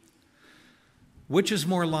 Which is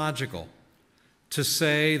more logical? To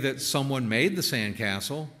say that someone made the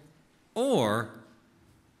sandcastle, or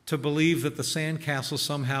to believe that the sandcastle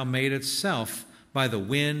somehow made itself by the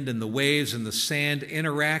wind and the waves and the sand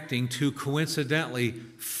interacting to coincidentally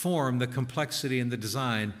form the complexity and the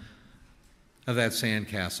design of that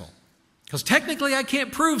sandcastle? Because technically I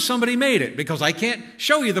can't prove somebody made it because I can't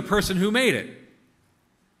show you the person who made it.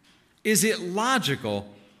 Is it logical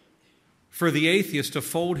for the atheist to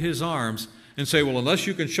fold his arms and say, well, unless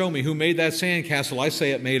you can show me who made that sandcastle, I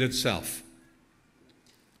say it made itself?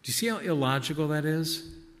 Do you see how illogical that is?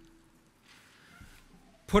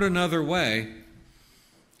 Put another way,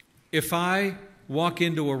 if I walk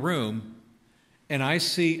into a room and I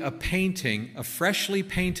see a painting, a freshly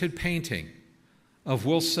painted painting of,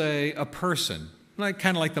 we'll say, a person,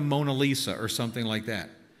 kind of like the Mona Lisa or something like that,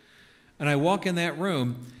 and I walk in that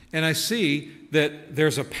room and I see that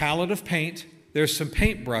there's a palette of paint, there's some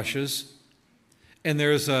paint brushes, and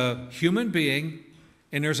there's a human being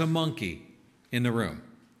and there's a monkey in the room.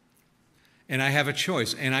 And I have a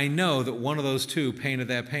choice, and I know that one of those two painted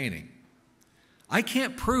that painting. I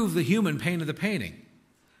can't prove the human painted the painting.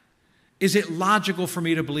 Is it logical for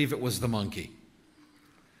me to believe it was the monkey?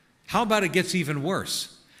 How about it gets even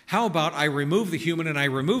worse? How about I remove the human and I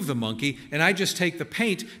remove the monkey, and I just take the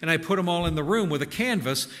paint and I put them all in the room with a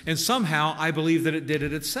canvas, and somehow I believe that it did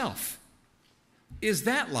it itself? Is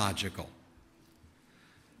that logical?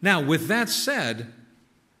 Now, with that said,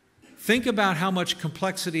 think about how much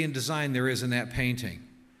complexity and design there is in that painting.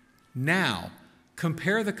 Now,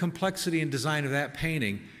 compare the complexity and design of that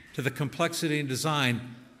painting to the complexity and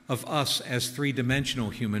design of us as three-dimensional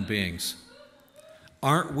human beings.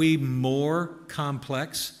 Aren't we more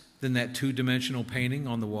complex than that two-dimensional painting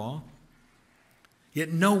on the wall?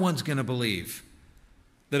 Yet no one's going to believe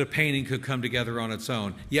that a painting could come together on its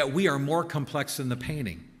own. Yet we are more complex than the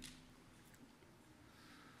painting.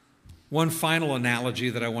 One final analogy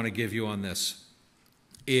that I want to give you on this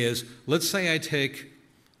is, let's say I take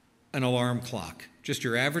an alarm clock, just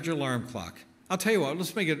your average alarm clock. I'll tell you what,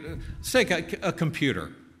 let's take a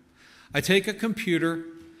computer. I take a computer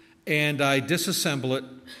and I disassemble it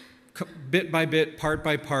bit by bit, part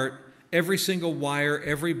by part, every single wire,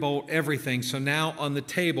 every bolt, everything. So now on the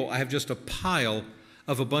table, I have just a pile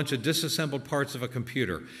of a bunch of disassembled parts of a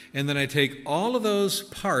computer. And then I take all of those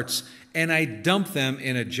parts and I dump them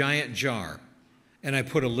in a giant jar. And I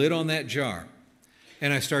put a lid on that jar.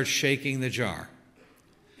 And I start shaking the jar.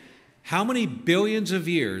 How many billions of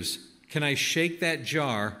years can I shake that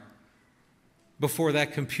jar before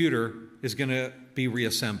that computer is going to be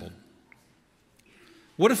reassembled?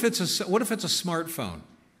 What if it's a smartphone?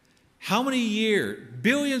 How many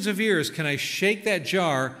billions of years can I shake that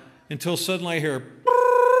jar until suddenly I hear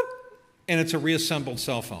and it's a reassembled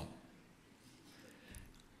cell phone?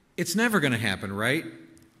 It's never going to happen, right?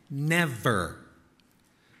 Never.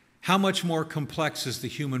 How much more complex is the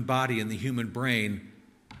human body and the human brain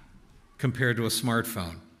compared to a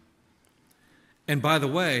smartphone? And by the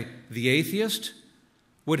way, the atheist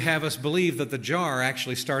would have us believe that the jar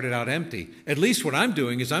actually started out empty. At least what I'm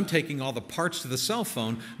doing is I'm taking all the parts to the cell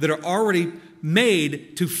phone that are already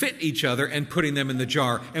made to fit each other and putting them in the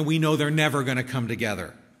jar, and we know they're never going to come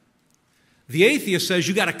together. The atheist says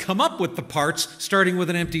you got to come up with the parts starting with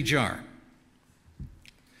an empty jar.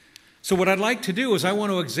 So what I'd like to do is I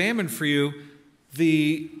want to examine for you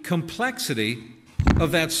the complexity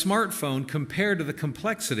of that smartphone compared to the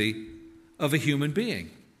complexity of a human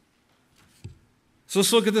being. So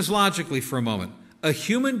let's look at this logically for a moment. A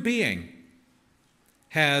human being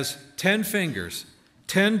has 10 fingers,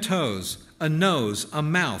 10 toes, a nose, a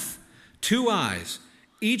mouth, 2 eyes,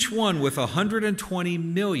 each one with 120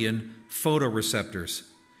 million photoreceptors,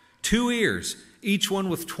 2 ears, each one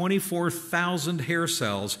with 24,000 hair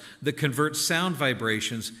cells that convert sound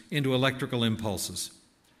vibrations into electrical impulses.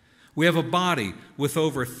 We have a body with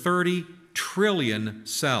over 30 trillion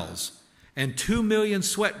cells and 2 million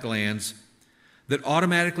sweat glands that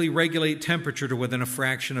automatically regulate temperature to within a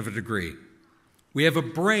fraction of a degree. We have a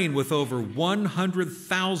brain with over 100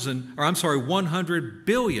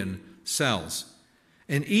 billion cells,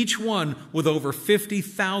 and each one with over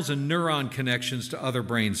 50,000 neuron connections to other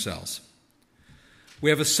brain cells. We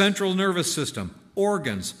have a central nervous system,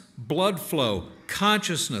 organs, blood flow,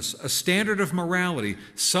 consciousness, a standard of morality,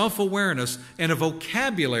 self-awareness, and a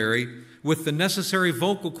vocabulary with the necessary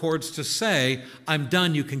vocal cords to say, I'm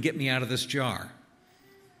done, you can get me out of this jar.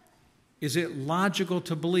 Is it logical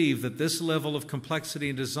to believe that this level of complexity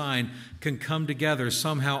and design can come together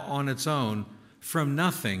somehow on its own from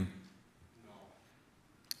nothing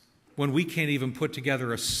when we can't even put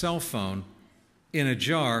together a cell phone in a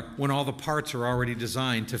jar when all the parts are already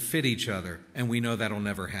designed to fit each other, and we know that'll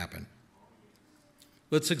never happen?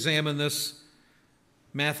 Let's examine this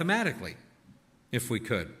mathematically, if we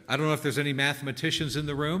could. I don't know if there's any mathematicians in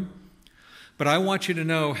the room, but I want you to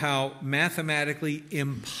know how mathematically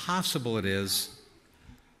impossible it is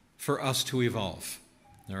for us to evolve,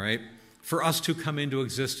 all right? For us to come into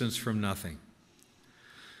existence from nothing.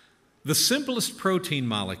 The simplest protein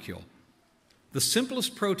molecule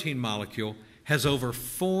has over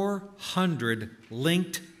 400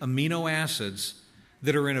 linked amino acids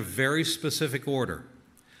that are in a very specific order.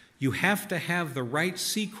 You have to have the right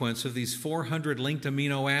sequence of these 400 linked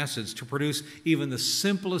amino acids to produce even the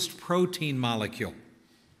simplest protein molecule.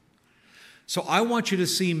 So I want you to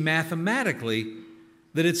see mathematically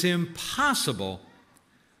that it's impossible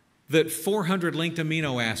that 400 linked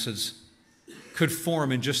amino acids could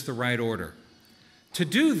form in just the right order. To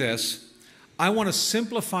do this, I want to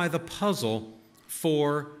simplify the puzzle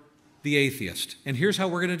for the atheist. And here's how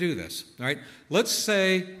we're going to do this. All right? Let's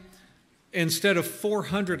say instead of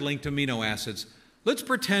 400 linked amino acids, let's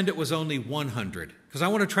pretend it was only 100, because I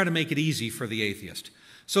want to try to make it easy for the atheist.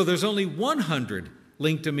 So there's only 100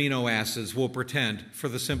 linked amino acids, we'll pretend, for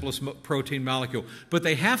the simplest protein molecule. But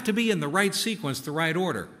they have to be in the right sequence, the right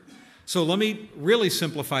order. So let me really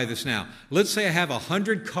simplify this now. Let's say I have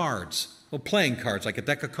 100 cards, well, playing cards, like a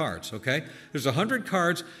deck of cards, okay? There's 100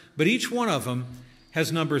 cards, but each one of them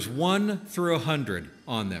has numbers 1 through 100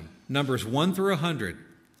 on them. Numbers 1 through 100.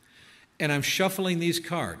 And I'm shuffling these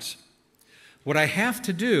cards. What I have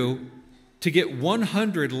to do to get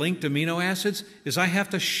 100 linked amino acids is I have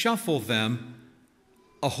to shuffle them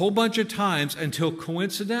a whole bunch of times until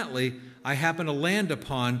coincidentally I happen to land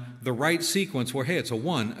upon the right sequence where, hey, it's a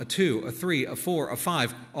 1, a 2, a 3, a 4, a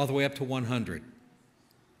 5, all the way up to 100.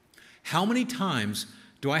 How many times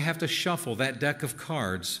do I have to shuffle that deck of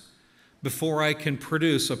cards before I can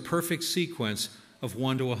produce a perfect sequence of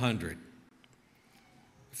 1 to 100?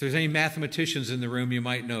 If there's any mathematicians in the room, you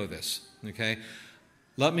might know this, okay?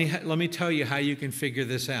 Let me tell you how you can figure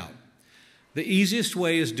this out. The easiest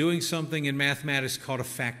way is doing something in mathematics called a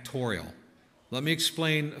factorial. Let me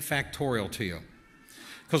explain a factorial to you,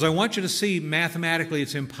 because I want you to see mathematically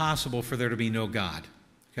it's impossible for there to be no God,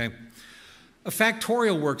 okay? A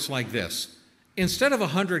factorial works like this. Instead of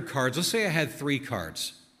 100 cards, let's say I had 3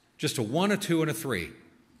 cards, just a 1, a 2, and a 3.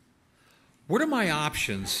 What are my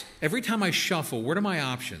options? Every time I shuffle, what are my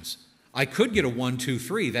options? I could get a 1, 2,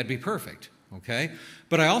 3. That'd be perfect, okay?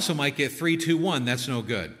 But I also might get 3, 2, 1. That's no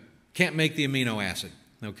good. Can't make the amino acid,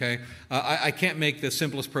 okay? I can't make the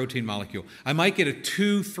simplest protein molecule. I might get a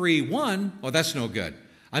 2, 3, 1. Oh, that's no good.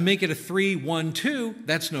 I make it a 3, 1, 2.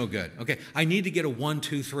 That's no good, okay? I need to get a 1,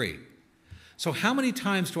 2, 3. So how many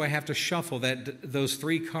times do I have to shuffle those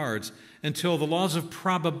 3 cards until the laws of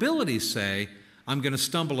probability say I'm going to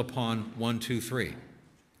stumble upon 1, 2, 3?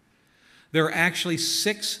 There are actually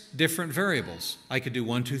 6 different variables. I could do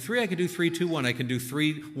 1, 2, 3. I could do 3, 2, 1. I can do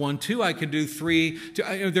 3, 1, 2. I can do 3,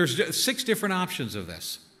 2. There's 6 different options of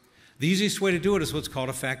this. The easiest way to do it is what's called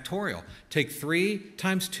a factorial. Take 3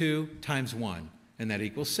 times 2 times 1, and that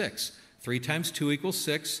equals 6. 3 times 2 equals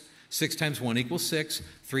 6. 6 times 1 equals 6.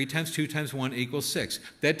 3 times 2 times 1 equals 6.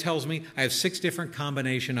 That tells me I have 6 different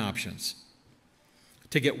combination options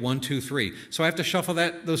to get 1, 2, 3. So I have to shuffle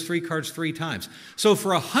those 3 cards 3 times. So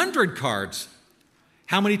for 100 cards,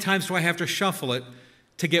 how many times do I have to shuffle it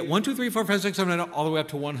to get 1, 2, 3, 4, 5, 6, 7, 8, all the way up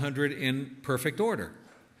to 100 in perfect order?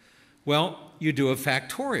 Well, you do a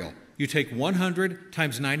factorial. You take 100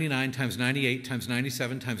 times 99 times 98 times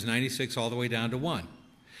 97 times 96 all the way down to 1.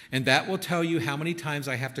 And that will tell you how many times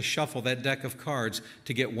I have to shuffle that deck of cards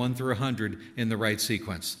to get 1 through 100 in the right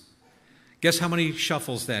sequence. Guess how many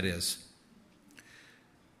shuffles that is?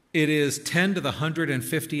 It is 10 to the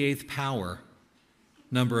 158th power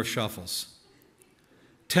number of shuffles.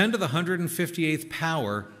 10 to the 158th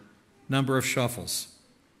power number of shuffles.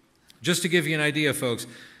 Just to give you an idea, folks,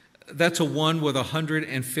 that's a 1 with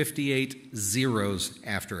 158 zeros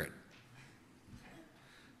after it.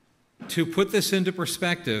 To put this into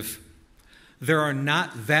perspective, there are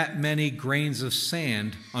not that many grains of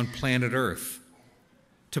sand on planet Earth.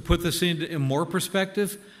 To put this into more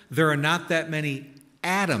perspective, there are not that many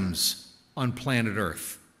atoms on planet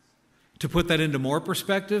Earth. To put that into more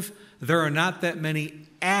perspective, there are not that many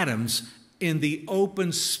atoms in the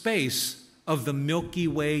open space of the Milky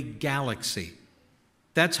Way galaxy.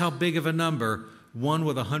 That's how big of a number 1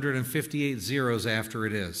 with 158 zeros after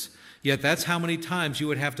it is. Yet that's how many times you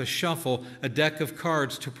would have to shuffle a deck of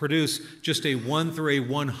cards to produce just a 1 through a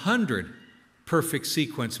 100 perfect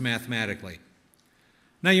sequence mathematically.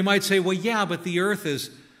 Now you might say, well, yeah, but the Earth is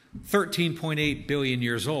 13.8 billion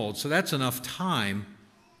years old, so that's enough time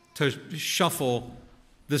to shuffle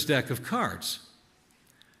this deck of cards.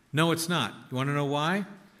 No, it's not. You want to know why?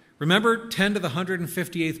 Remember, 10 to the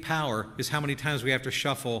 158th power is how many times we have to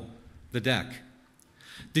shuffle the deck.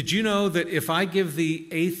 Did you know that if I give the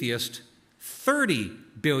atheist 30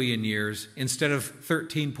 billion years instead of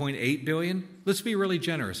 13.8 billion? Let's be really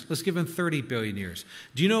generous. Let's give him 30 billion years.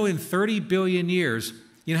 Do you know in 30 billion years,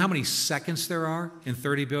 you know how many seconds there are in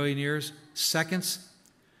 30 billion years? Seconds?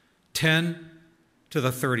 10 to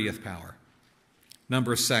the 30th power.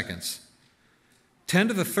 Number of seconds. 10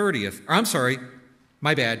 to the 30th, or I'm sorry,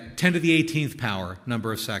 my bad, 10 to the 18th power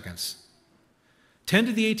number of seconds. 10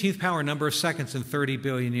 to the 18th power number of seconds in 30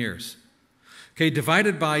 billion years. Okay,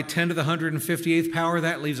 divided by 10 to the 158th power,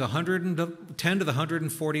 that leaves 10 to the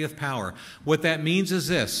 140th power. What that means is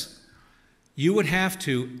this. You would have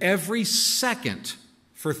to, every second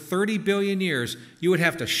for 30 billion years, you would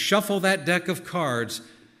have to shuffle that deck of cards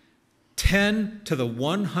 10 to the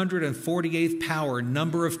 148th power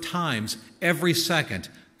number of times every second.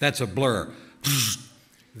 That's a blur.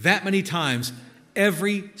 That many times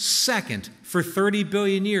every second for 30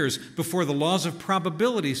 billion years before the laws of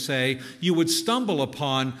probability say you would stumble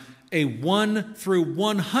upon a 1 through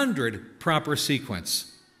 100 proper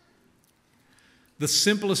sequence. The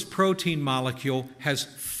simplest protein molecule has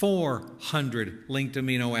 400 linked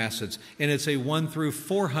amino acids, and it's a 1 through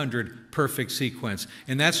 400 perfect sequence.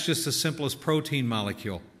 And that's just the simplest protein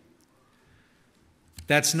molecule.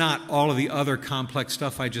 That's not all of the other complex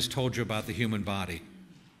stuff I just told you about the human body.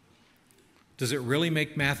 Does it really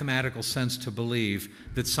make mathematical sense to believe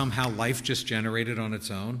that somehow life just generated on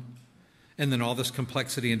its own? And then all this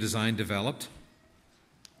complexity and design developed?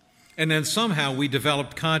 And then somehow we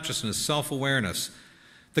developed consciousness, self-awareness.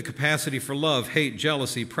 the capacity for love, hate,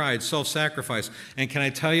 jealousy, pride, self-sacrifice. And can I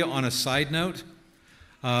tell you on a side note,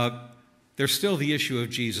 there's still the issue of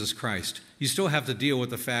Jesus Christ. You still have to deal with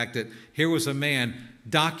the fact that here was a man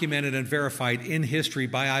documented and verified in history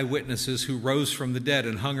by eyewitnesses who rose from the dead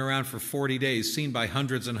and hung around for 40 days, seen by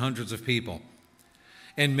hundreds and hundreds of people,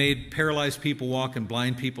 and made paralyzed people walk and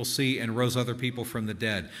blind people see and rose other people from the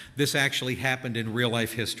dead. This actually happened in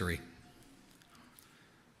real-life history.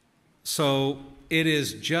 So it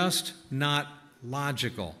is just not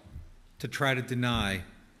logical to try to deny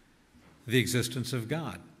the existence of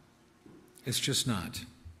God. It's just not.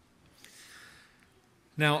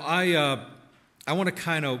 Now, I want to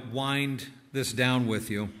kind of wind this down with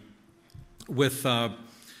you with a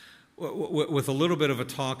little bit of a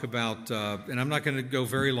talk about, and I'm not going to go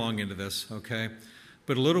very long into this, okay,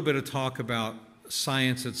 but a little bit of talk about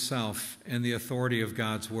science itself and the authority of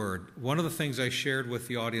God's Word. One of the things I shared with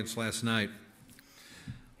the audience last night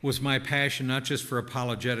was my passion not just for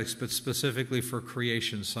apologetics, but specifically for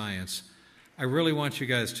creation science. I really want you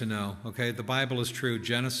guys to know, okay, the Bible is true,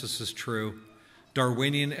 Genesis is true,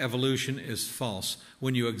 Darwinian evolution is false.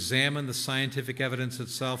 When you examine the scientific evidence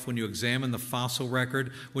itself, when you examine the fossil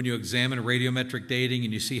record, when you examine radiometric dating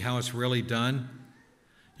and you see how it's really done,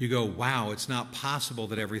 you go, wow, it's not possible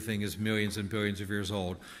that everything is millions and billions of years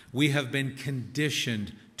old. We have been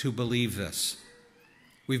conditioned to believe this.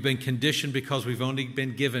 We've been conditioned because we've only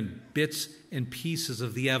been given bits and pieces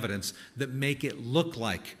of the evidence that make it look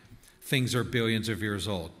like things are billions of years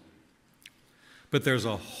old. But there's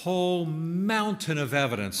a whole mountain of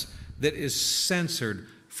evidence that is censored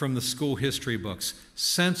from the school history books,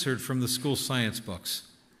 censored from the school science books.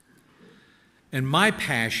 And my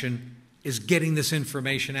passion is getting this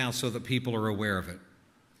information out so that people are aware of it.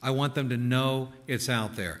 I want them to know it's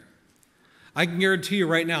out there. I can guarantee you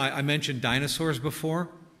right now, I mentioned dinosaurs before.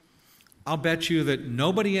 I'll bet you that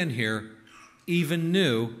nobody in here even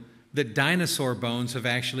knew that dinosaur bones have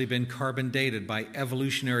actually been carbon dated by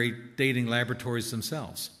evolutionary dating laboratories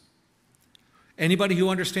themselves. Anybody who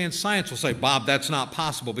understands science will say, Bob, that's not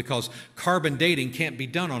possible because carbon dating can't be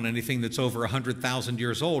done on anything that's over 100,000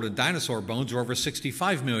 years old, and dinosaur bones are over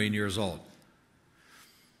 65 million years old.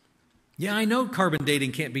 Yeah, I know carbon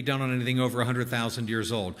dating can't be done on anything over 100,000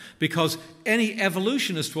 years old because any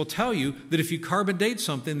evolutionist will tell you that if you carbon date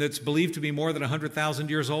something that's believed to be more than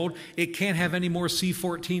 100,000 years old, it can't have any more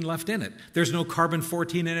C14 left in it. There's no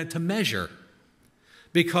carbon-14 in it to measure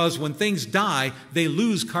because when things die, they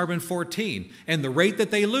lose carbon-14, and the rate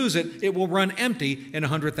that they lose it, it will run empty in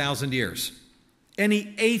 100,000 years.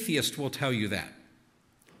 Any atheist will tell you that.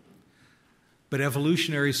 But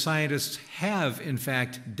evolutionary scientists have, in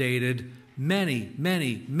fact, dated many,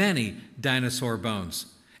 many, many dinosaur bones.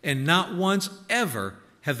 And not once ever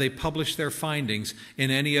have they published their findings in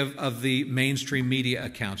any of the mainstream media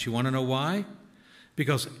accounts. You want to know why?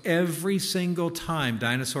 Because every single time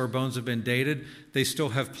dinosaur bones have been dated, they still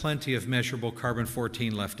have plenty of measurable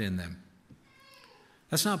carbon-14 left in them.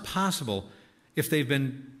 That's not possible if they've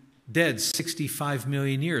been dead 65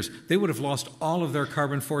 million years. They would have lost all of their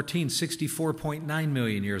carbon-14 64.9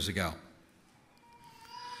 million years ago.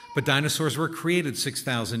 But dinosaurs were created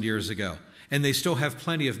 6,000 years ago, and they still have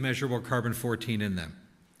plenty of measurable carbon-14 in them.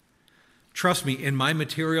 Trust me, in my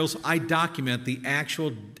materials, I document the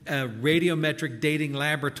actual radiometric dating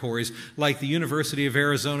laboratories like the University of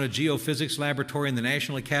Arizona Geophysics Laboratory and the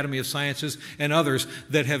National Academy of Sciences and others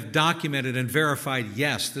that have documented and verified,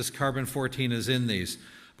 yes, this carbon-14 is in these.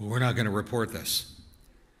 But we're not going to report this.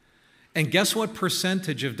 And guess what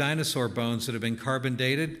percentage of dinosaur bones that have been carbon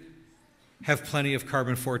dated have plenty of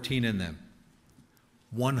carbon-14 in them?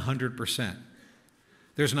 100%.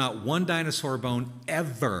 There's not one dinosaur bone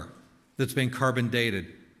ever that's been carbon dated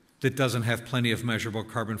that doesn't have plenty of measurable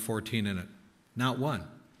carbon-14 in it. Not one.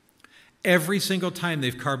 Every single time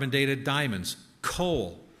they've carbon dated diamonds,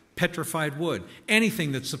 coal, petrified wood,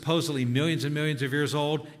 anything that's supposedly millions and millions of years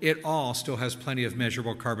old, it all still has plenty of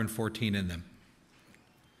measurable carbon-14 in them.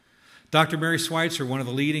 Dr. Mary Schweitzer, one of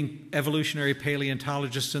the leading evolutionary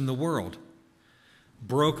paleontologists in the world,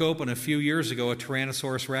 broke open a few years ago a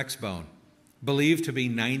Tyrannosaurus rex bone, believed to be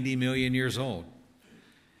 90 million years old.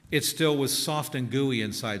 It still was soft and gooey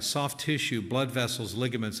inside, soft tissue, blood vessels,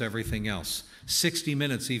 ligaments, everything else. 60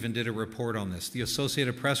 Minutes even did a report on this. The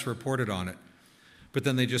Associated Press reported on it. But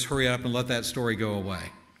then they just hurry up and let that story go away.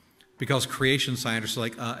 Because creation scientists are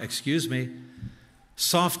like, excuse me,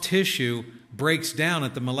 soft tissue breaks down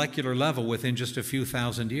at the molecular level within just a few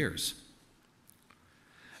thousand years.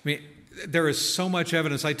 I mean, there is so much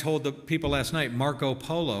evidence. I told the people last night, Marco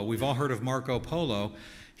Polo, we've all heard of Marco Polo.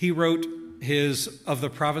 He wrote his Of the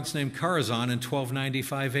Province named Chorazin in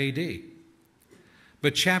 1295 AD.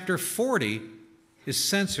 But chapter 40 is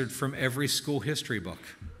censored from every school history book.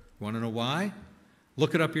 Want to know why?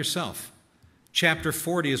 Look it up yourself. Chapter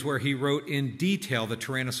 40 is where he wrote in detail the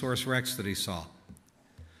Tyrannosaurus Rex that he saw.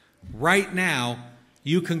 Right now,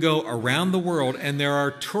 you can go around the world and there are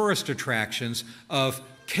tourist attractions of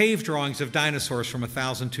cave drawings of dinosaurs from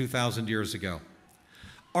 1,000, 2,000 years ago.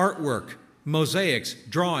 Artwork, mosaics,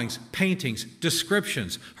 drawings, paintings,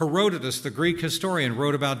 descriptions. Herodotus, the Greek historian,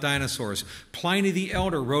 wrote about dinosaurs. Pliny the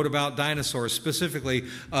Elder wrote about dinosaurs, specifically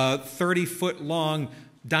 30-foot-long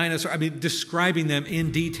dinosaur, describing them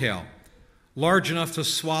in detail, large enough to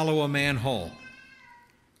swallow a man whole.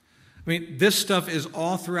 This stuff is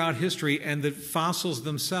all throughout history, and the fossils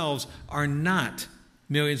themselves are not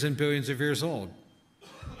millions and billions of years old.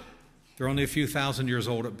 They're only a few thousand years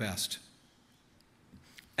old at best.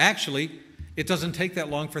 Actually, it doesn't take that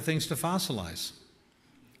long for things to fossilize.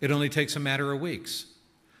 It only takes a matter of weeks.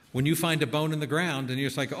 When you find a bone in the ground and you're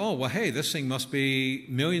just like, oh, well, hey, this thing must be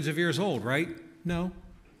millions of years old, right? No.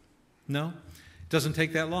 It doesn't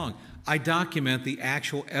take that long. I document the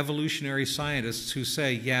actual evolutionary scientists who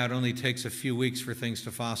say, yeah, it only takes a few weeks for things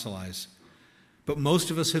to fossilize. But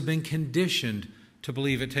most of us have been conditioned to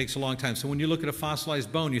believe it takes a long time. So when you look at a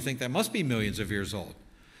fossilized bone, you think that must be millions of years old.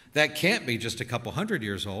 That can't be just a couple hundred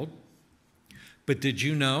years old. But did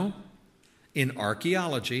you know, in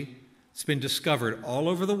archaeology, it's been discovered all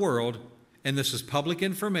over the world, and this is public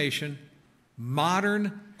information,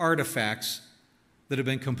 modern artifacts that have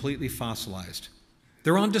been completely fossilized.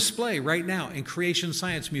 They're on display right now in creation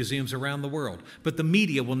science museums around the world, but the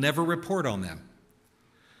media will never report on them.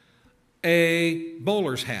 A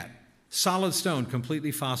bowler's hat, solid stone,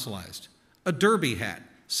 completely fossilized. A derby hat,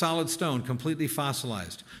 solid stone, completely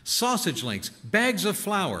fossilized. Sausage links, bags of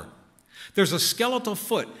flour. There's a skeletal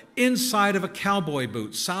foot inside of a cowboy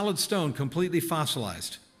boot, solid stone, completely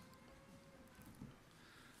fossilized.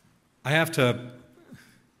 I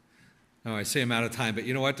say I'm out of time, but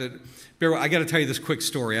you know what? I got to tell you this quick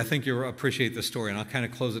story. I think you'll appreciate this story, and I'll kind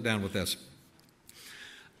of close it down with this.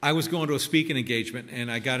 I was going to a speaking engagement,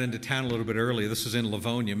 and I got into town a little bit early. This was in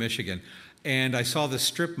Livonia, Michigan, and I saw this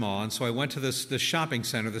strip mall, and so I went to this shopping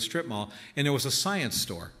center, the strip mall, and there was a science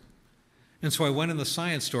store. And so I went in the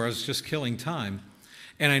science store. I was just killing time,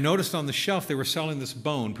 and I noticed on the shelf they were selling this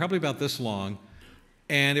bone, probably about this long,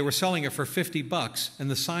 and they were selling it for $50, and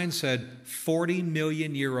the sign said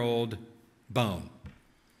 40-million-year-old bone.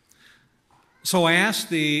 So I asked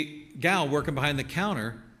the gal working behind the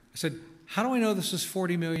counter, I said, how do I know this is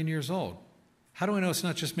 40 million years old? How do I know it's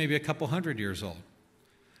not just maybe a couple hundred years old?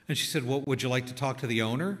 And she said, well, would you like to talk to the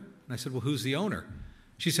owner? And I said, well, who's the owner?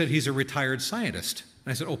 She said, he's a retired scientist.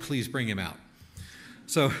 And I said, oh, please bring him out.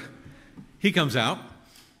 So he comes out.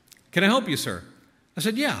 Can I help you, sir? I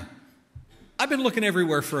said, yeah. I've been looking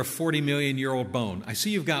everywhere for a 40-million-year-old bone. I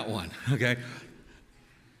see you've got one, okay?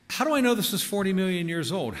 How do I know this is 40 million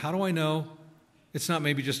years old? How do I know it's not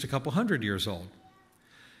maybe just a couple hundred years old?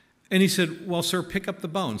 And he said, well, sir, pick up the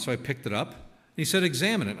bone. So I picked it up. And he said,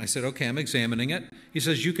 examine it. I said, okay, I'm examining it. He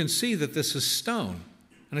says, you can see that this is stone.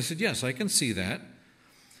 And I said, yes, I can see that.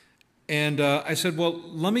 And I said, well,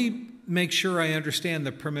 let me make sure I understand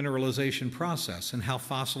the permineralization process and how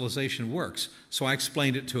fossilization works. So I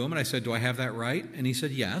explained it to him, and I said, do I have that right? And he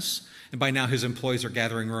said, yes. And by now his employees are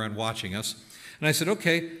gathering around watching us. And I said,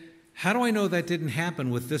 okay, how do I know that didn't happen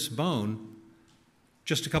with this bone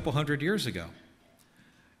just a couple hundred years ago?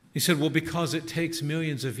 He said, well, because it takes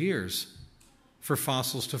millions of years for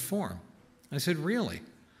fossils to form. I said, really?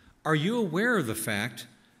 Are you aware of the fact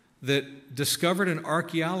that discovered in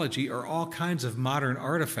archaeology are all kinds of modern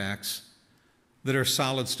artifacts that are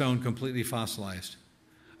solid stone, completely fossilized?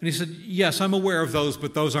 And he said, yes, I'm aware of those,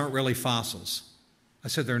 but those aren't really fossils. I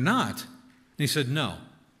said, they're not? And he said, no.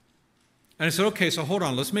 And I said, okay, so hold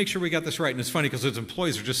on, let's make sure we got this right. And it's funny because his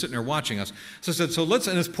employees are just sitting there watching us. So I said,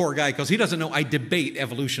 and this poor guy, because he doesn't know I debate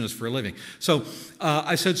evolutionists for a living. So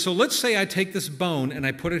I said, so let's say I take this bone and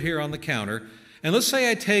I put it here on the counter. And let's say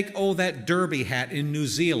I take, that derby hat in New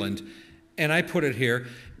Zealand and I put it here.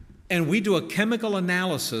 And we do a chemical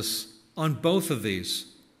analysis on both of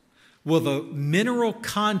these. Will the mineral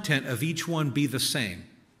content of each one be the same?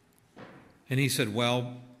 And he said,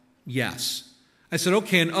 well, yes. I said,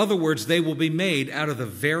 okay, in other words, they will be made out of the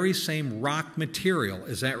very same rock material.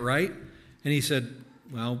 Is that right? And he said,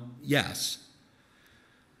 well, yes.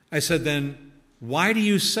 I said, then why do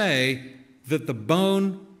you say that the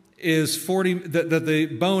bone is that the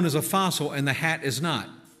bone is a fossil and the hat is not?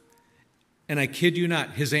 And I kid you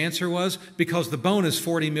not, his answer was, because the bone is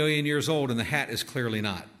 40 million years old and the hat is clearly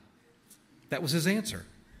not. That was his answer.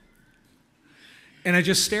 And I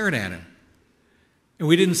just stared at him. And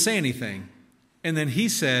we didn't say anything. And then he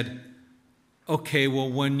said, okay, well,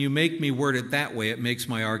 when you make me word it that way, it makes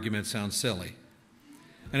my argument sound silly.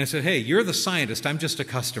 And I said, hey, you're the scientist. I'm just a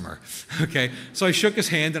customer. Okay? So I shook his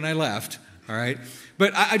hand and I left. All right?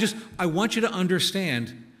 But I want you to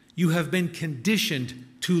understand, you have been conditioned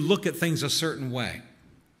to look at things a certain way.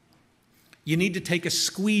 You need to take a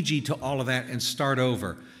squeegee to all of that and start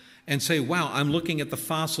over and say, wow, I'm looking at the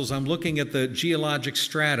fossils, I'm looking at the geologic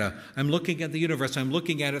strata, I'm looking at the universe, I'm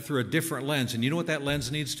looking at it through a different lens. And you know what that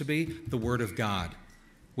lens needs to be? The Word of God,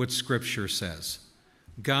 what Scripture says.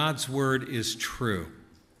 God's Word is true,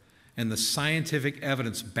 and the scientific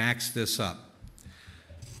evidence backs this up.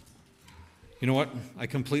 You know what? I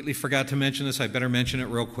completely forgot to mention this. I better mention it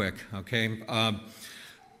real quick, okay?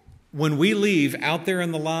 When we leave, out there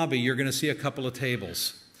in the lobby, you're going to see a couple of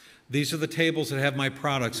tables. These are the tables that have my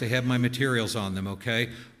products. They have my materials on them, okay?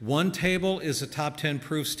 One table is a top 10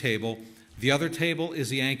 proofs table. The other table is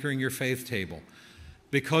the Anchoring Your Faith table.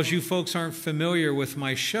 Because you folks aren't familiar with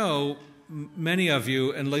my show, many of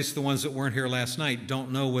you, at least the ones that weren't here last night, don't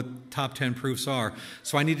know what top 10 proofs are.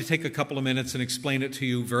 So I need to take a couple of minutes and explain it to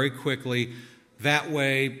you very quickly. That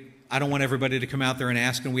way, I don't want everybody to come out there and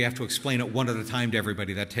ask, and we have to explain it one at a time to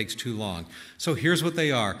everybody. That takes too long. So here's what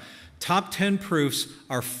they are. Top 10 proofs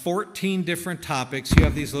are 14 different topics. You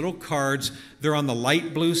have these little cards. They're on the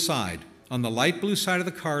light blue side. On the light blue side of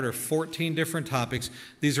the card are 14 different topics.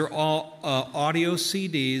 These are all audio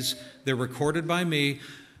CDs. They're recorded by me.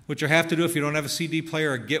 What you have to do if you don't have a CD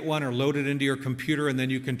player, or get one or load it into your computer, and then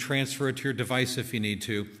you can transfer it to your device if you need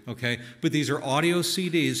to. Okay? But these are audio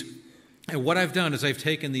CDs. And what I've done is I've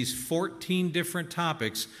taken these 14 different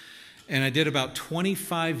topics, and I did about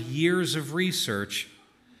 25 years of research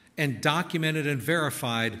and documented and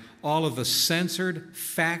verified all of the censored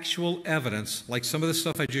factual evidence, like some of the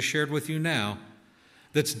stuff I just shared with you now,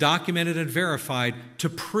 that's documented and verified to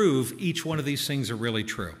prove each one of these things are really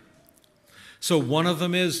true. So one of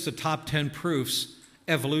them is the top 10 proofs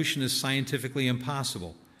evolution is scientifically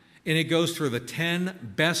impossible. And it goes through the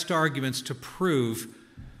 10 best arguments to prove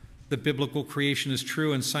that biblical creation is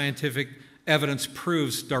true and scientific evidence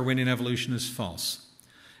proves Darwinian evolution is false.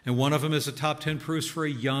 And one of them is the top 10 proofs for a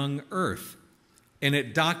young Earth. And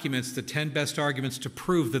it documents the 10 best arguments to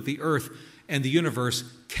prove that the Earth and the universe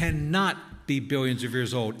cannot be billions of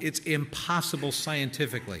years old. It's impossible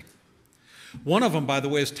scientifically. One of them, by the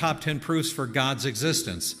way, is top 10 proofs for God's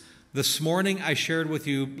existence. This morning I shared with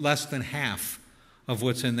you less than half of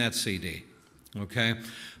what's in that CD. Okay?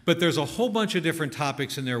 But there's a whole bunch of different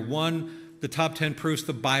topics in there. One, the top 10 proofs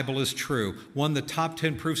the Bible is true. One, the top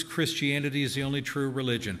 10 proofs Christianity is the only true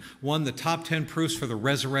religion. One, the top 10 proofs for the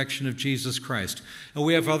resurrection of Jesus Christ. And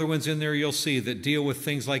we have other ones in there you'll see that deal with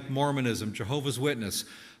things like Mormonism, Jehovah's Witness,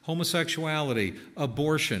 homosexuality,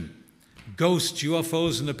 abortion, ghosts,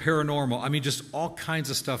 UFOs, and the paranormal. I mean, just all kinds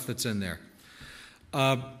of stuff that's in there.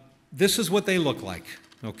 This is what they look like,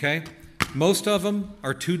 okay? Most of them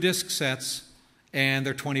are 2-disc sets, and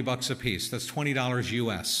they're $20 a piece. That's $20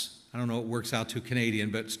 US. I don't know what it works out to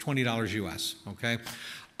Canadian, but it's $20 US, okay?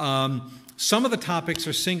 Some of the topics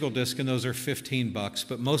are single disc, and those are $15,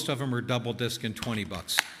 but most of them are double disc and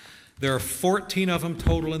 $20. There are 14 of them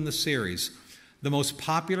total in the series. The most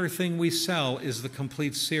popular thing we sell is the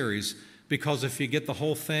complete series, because if you get the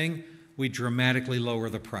whole thing, we dramatically lower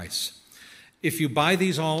the price. If you buy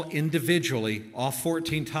these all individually, all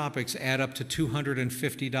 14 topics add up to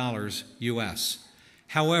 $250 US.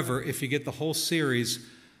 However, if you get the whole series,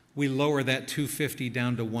 we lower that $250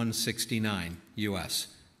 down to $169 US.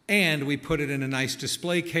 And we put it in a nice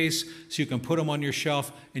display case so you can put them on your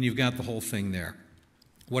shelf and you've got the whole thing there.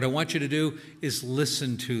 What I want you to do is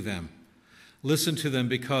listen to them. Listen to them,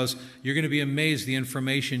 because you're going to be amazed the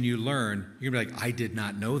information you learn. You're going to be like, I did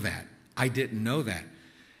not know that. I didn't know that.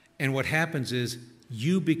 And what happens is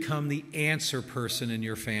you become the answer person in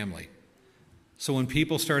your family. So when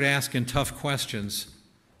people start asking tough questions,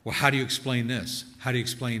 well, how do you explain this? How do you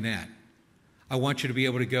explain that? I want you to be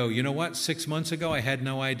able to go, you know what? 6 months ago, I had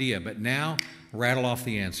no idea, but now, rattle off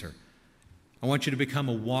the answer. I want you to become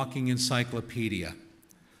a walking encyclopedia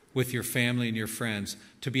with your family and your friends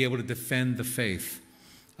to be able to defend the faith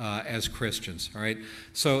as Christians, all right?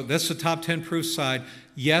 So that's the top 10 proof side.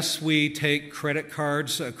 Yes, we take credit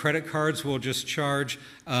cards. Credit cards will just charge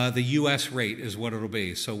the U.S. rate is what it'll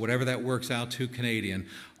be, so whatever that works out to Canadian.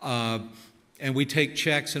 And we take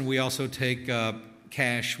checks, and we also take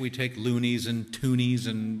cash. We take loonies and toonies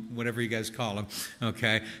and whatever you guys call them,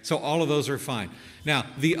 okay? So all of those are fine. Now,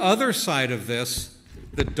 the other side of this,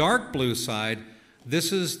 the dark blue side,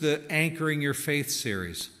 this is the Anchoring Your Faith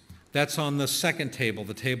series. That's on the second table,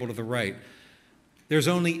 the table to the right. There's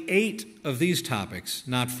only 8 of these topics,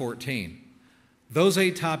 not 14. Those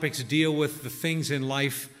 8 topics deal with the things in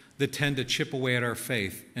life that tend to chip away at our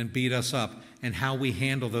faith and beat us up, and how we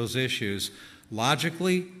handle those issues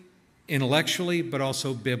logically, intellectually, but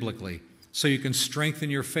also biblically, so you can strengthen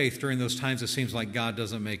your faith during those times it seems like God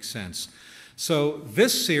doesn't make sense. So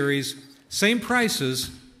this series, same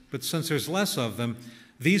prices, but since there's less of them,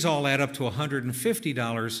 these all add up to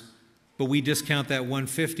 $150, but we discount that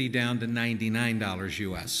 $150 down to $99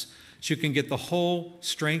 US. So you can get the whole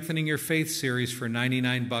Strengthening Your Faith series for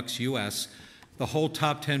 $99 US, the whole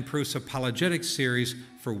Top 10 Proofs Apologetics series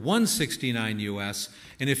for $169 US,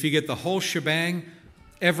 and if you get the whole shebang,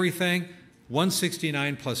 everything,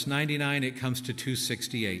 $169 plus $99, it comes to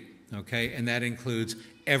 $268, okay? And that includes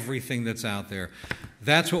everything that's out there.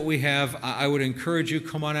 That's what we have. I would encourage you,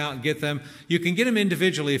 come on out and get them. You can get them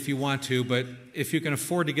individually if you want to, but if you can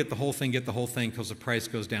afford to get the whole thing because the price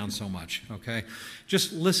goes down so much, okay?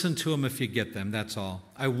 Just listen to them if you get them, that's all.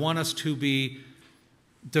 I want us to be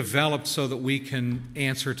developed so that we can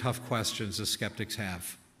answer tough questions as skeptics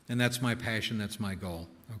have. And that's my passion, that's my goal,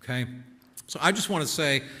 okay? So I just want to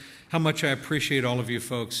say how much I appreciate all of you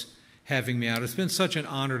folks having me out. It's been such an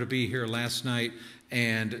honor to be here last night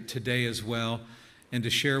and today as well, and to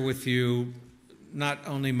share with you not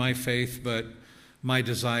only my faith, but my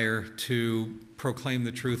desire to proclaim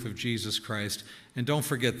the truth of Jesus Christ. And don't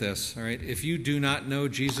forget this, all right? If you do not know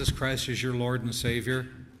Jesus Christ as your Lord and Savior,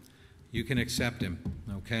 you can accept Him,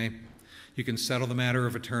 okay? You can settle the matter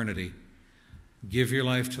of eternity. Give your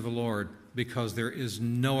life to the Lord, because there is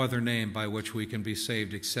no other name by which we can be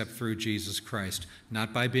saved except through Jesus Christ.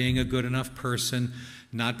 Not by being a good enough person,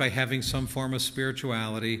 not by having some form of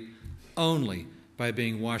spirituality, only by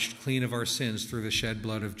being washed clean of our sins through the shed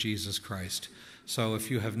blood of Jesus Christ. So if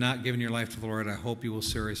you have not given your life to the Lord, I hope you will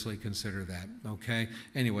seriously consider that, okay?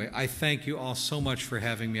 Anyway, I thank you all so much for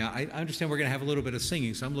having me. I understand we're going to have a little bit of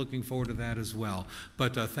singing, so I'm looking forward to that as well.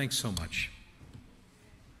 But thanks so much.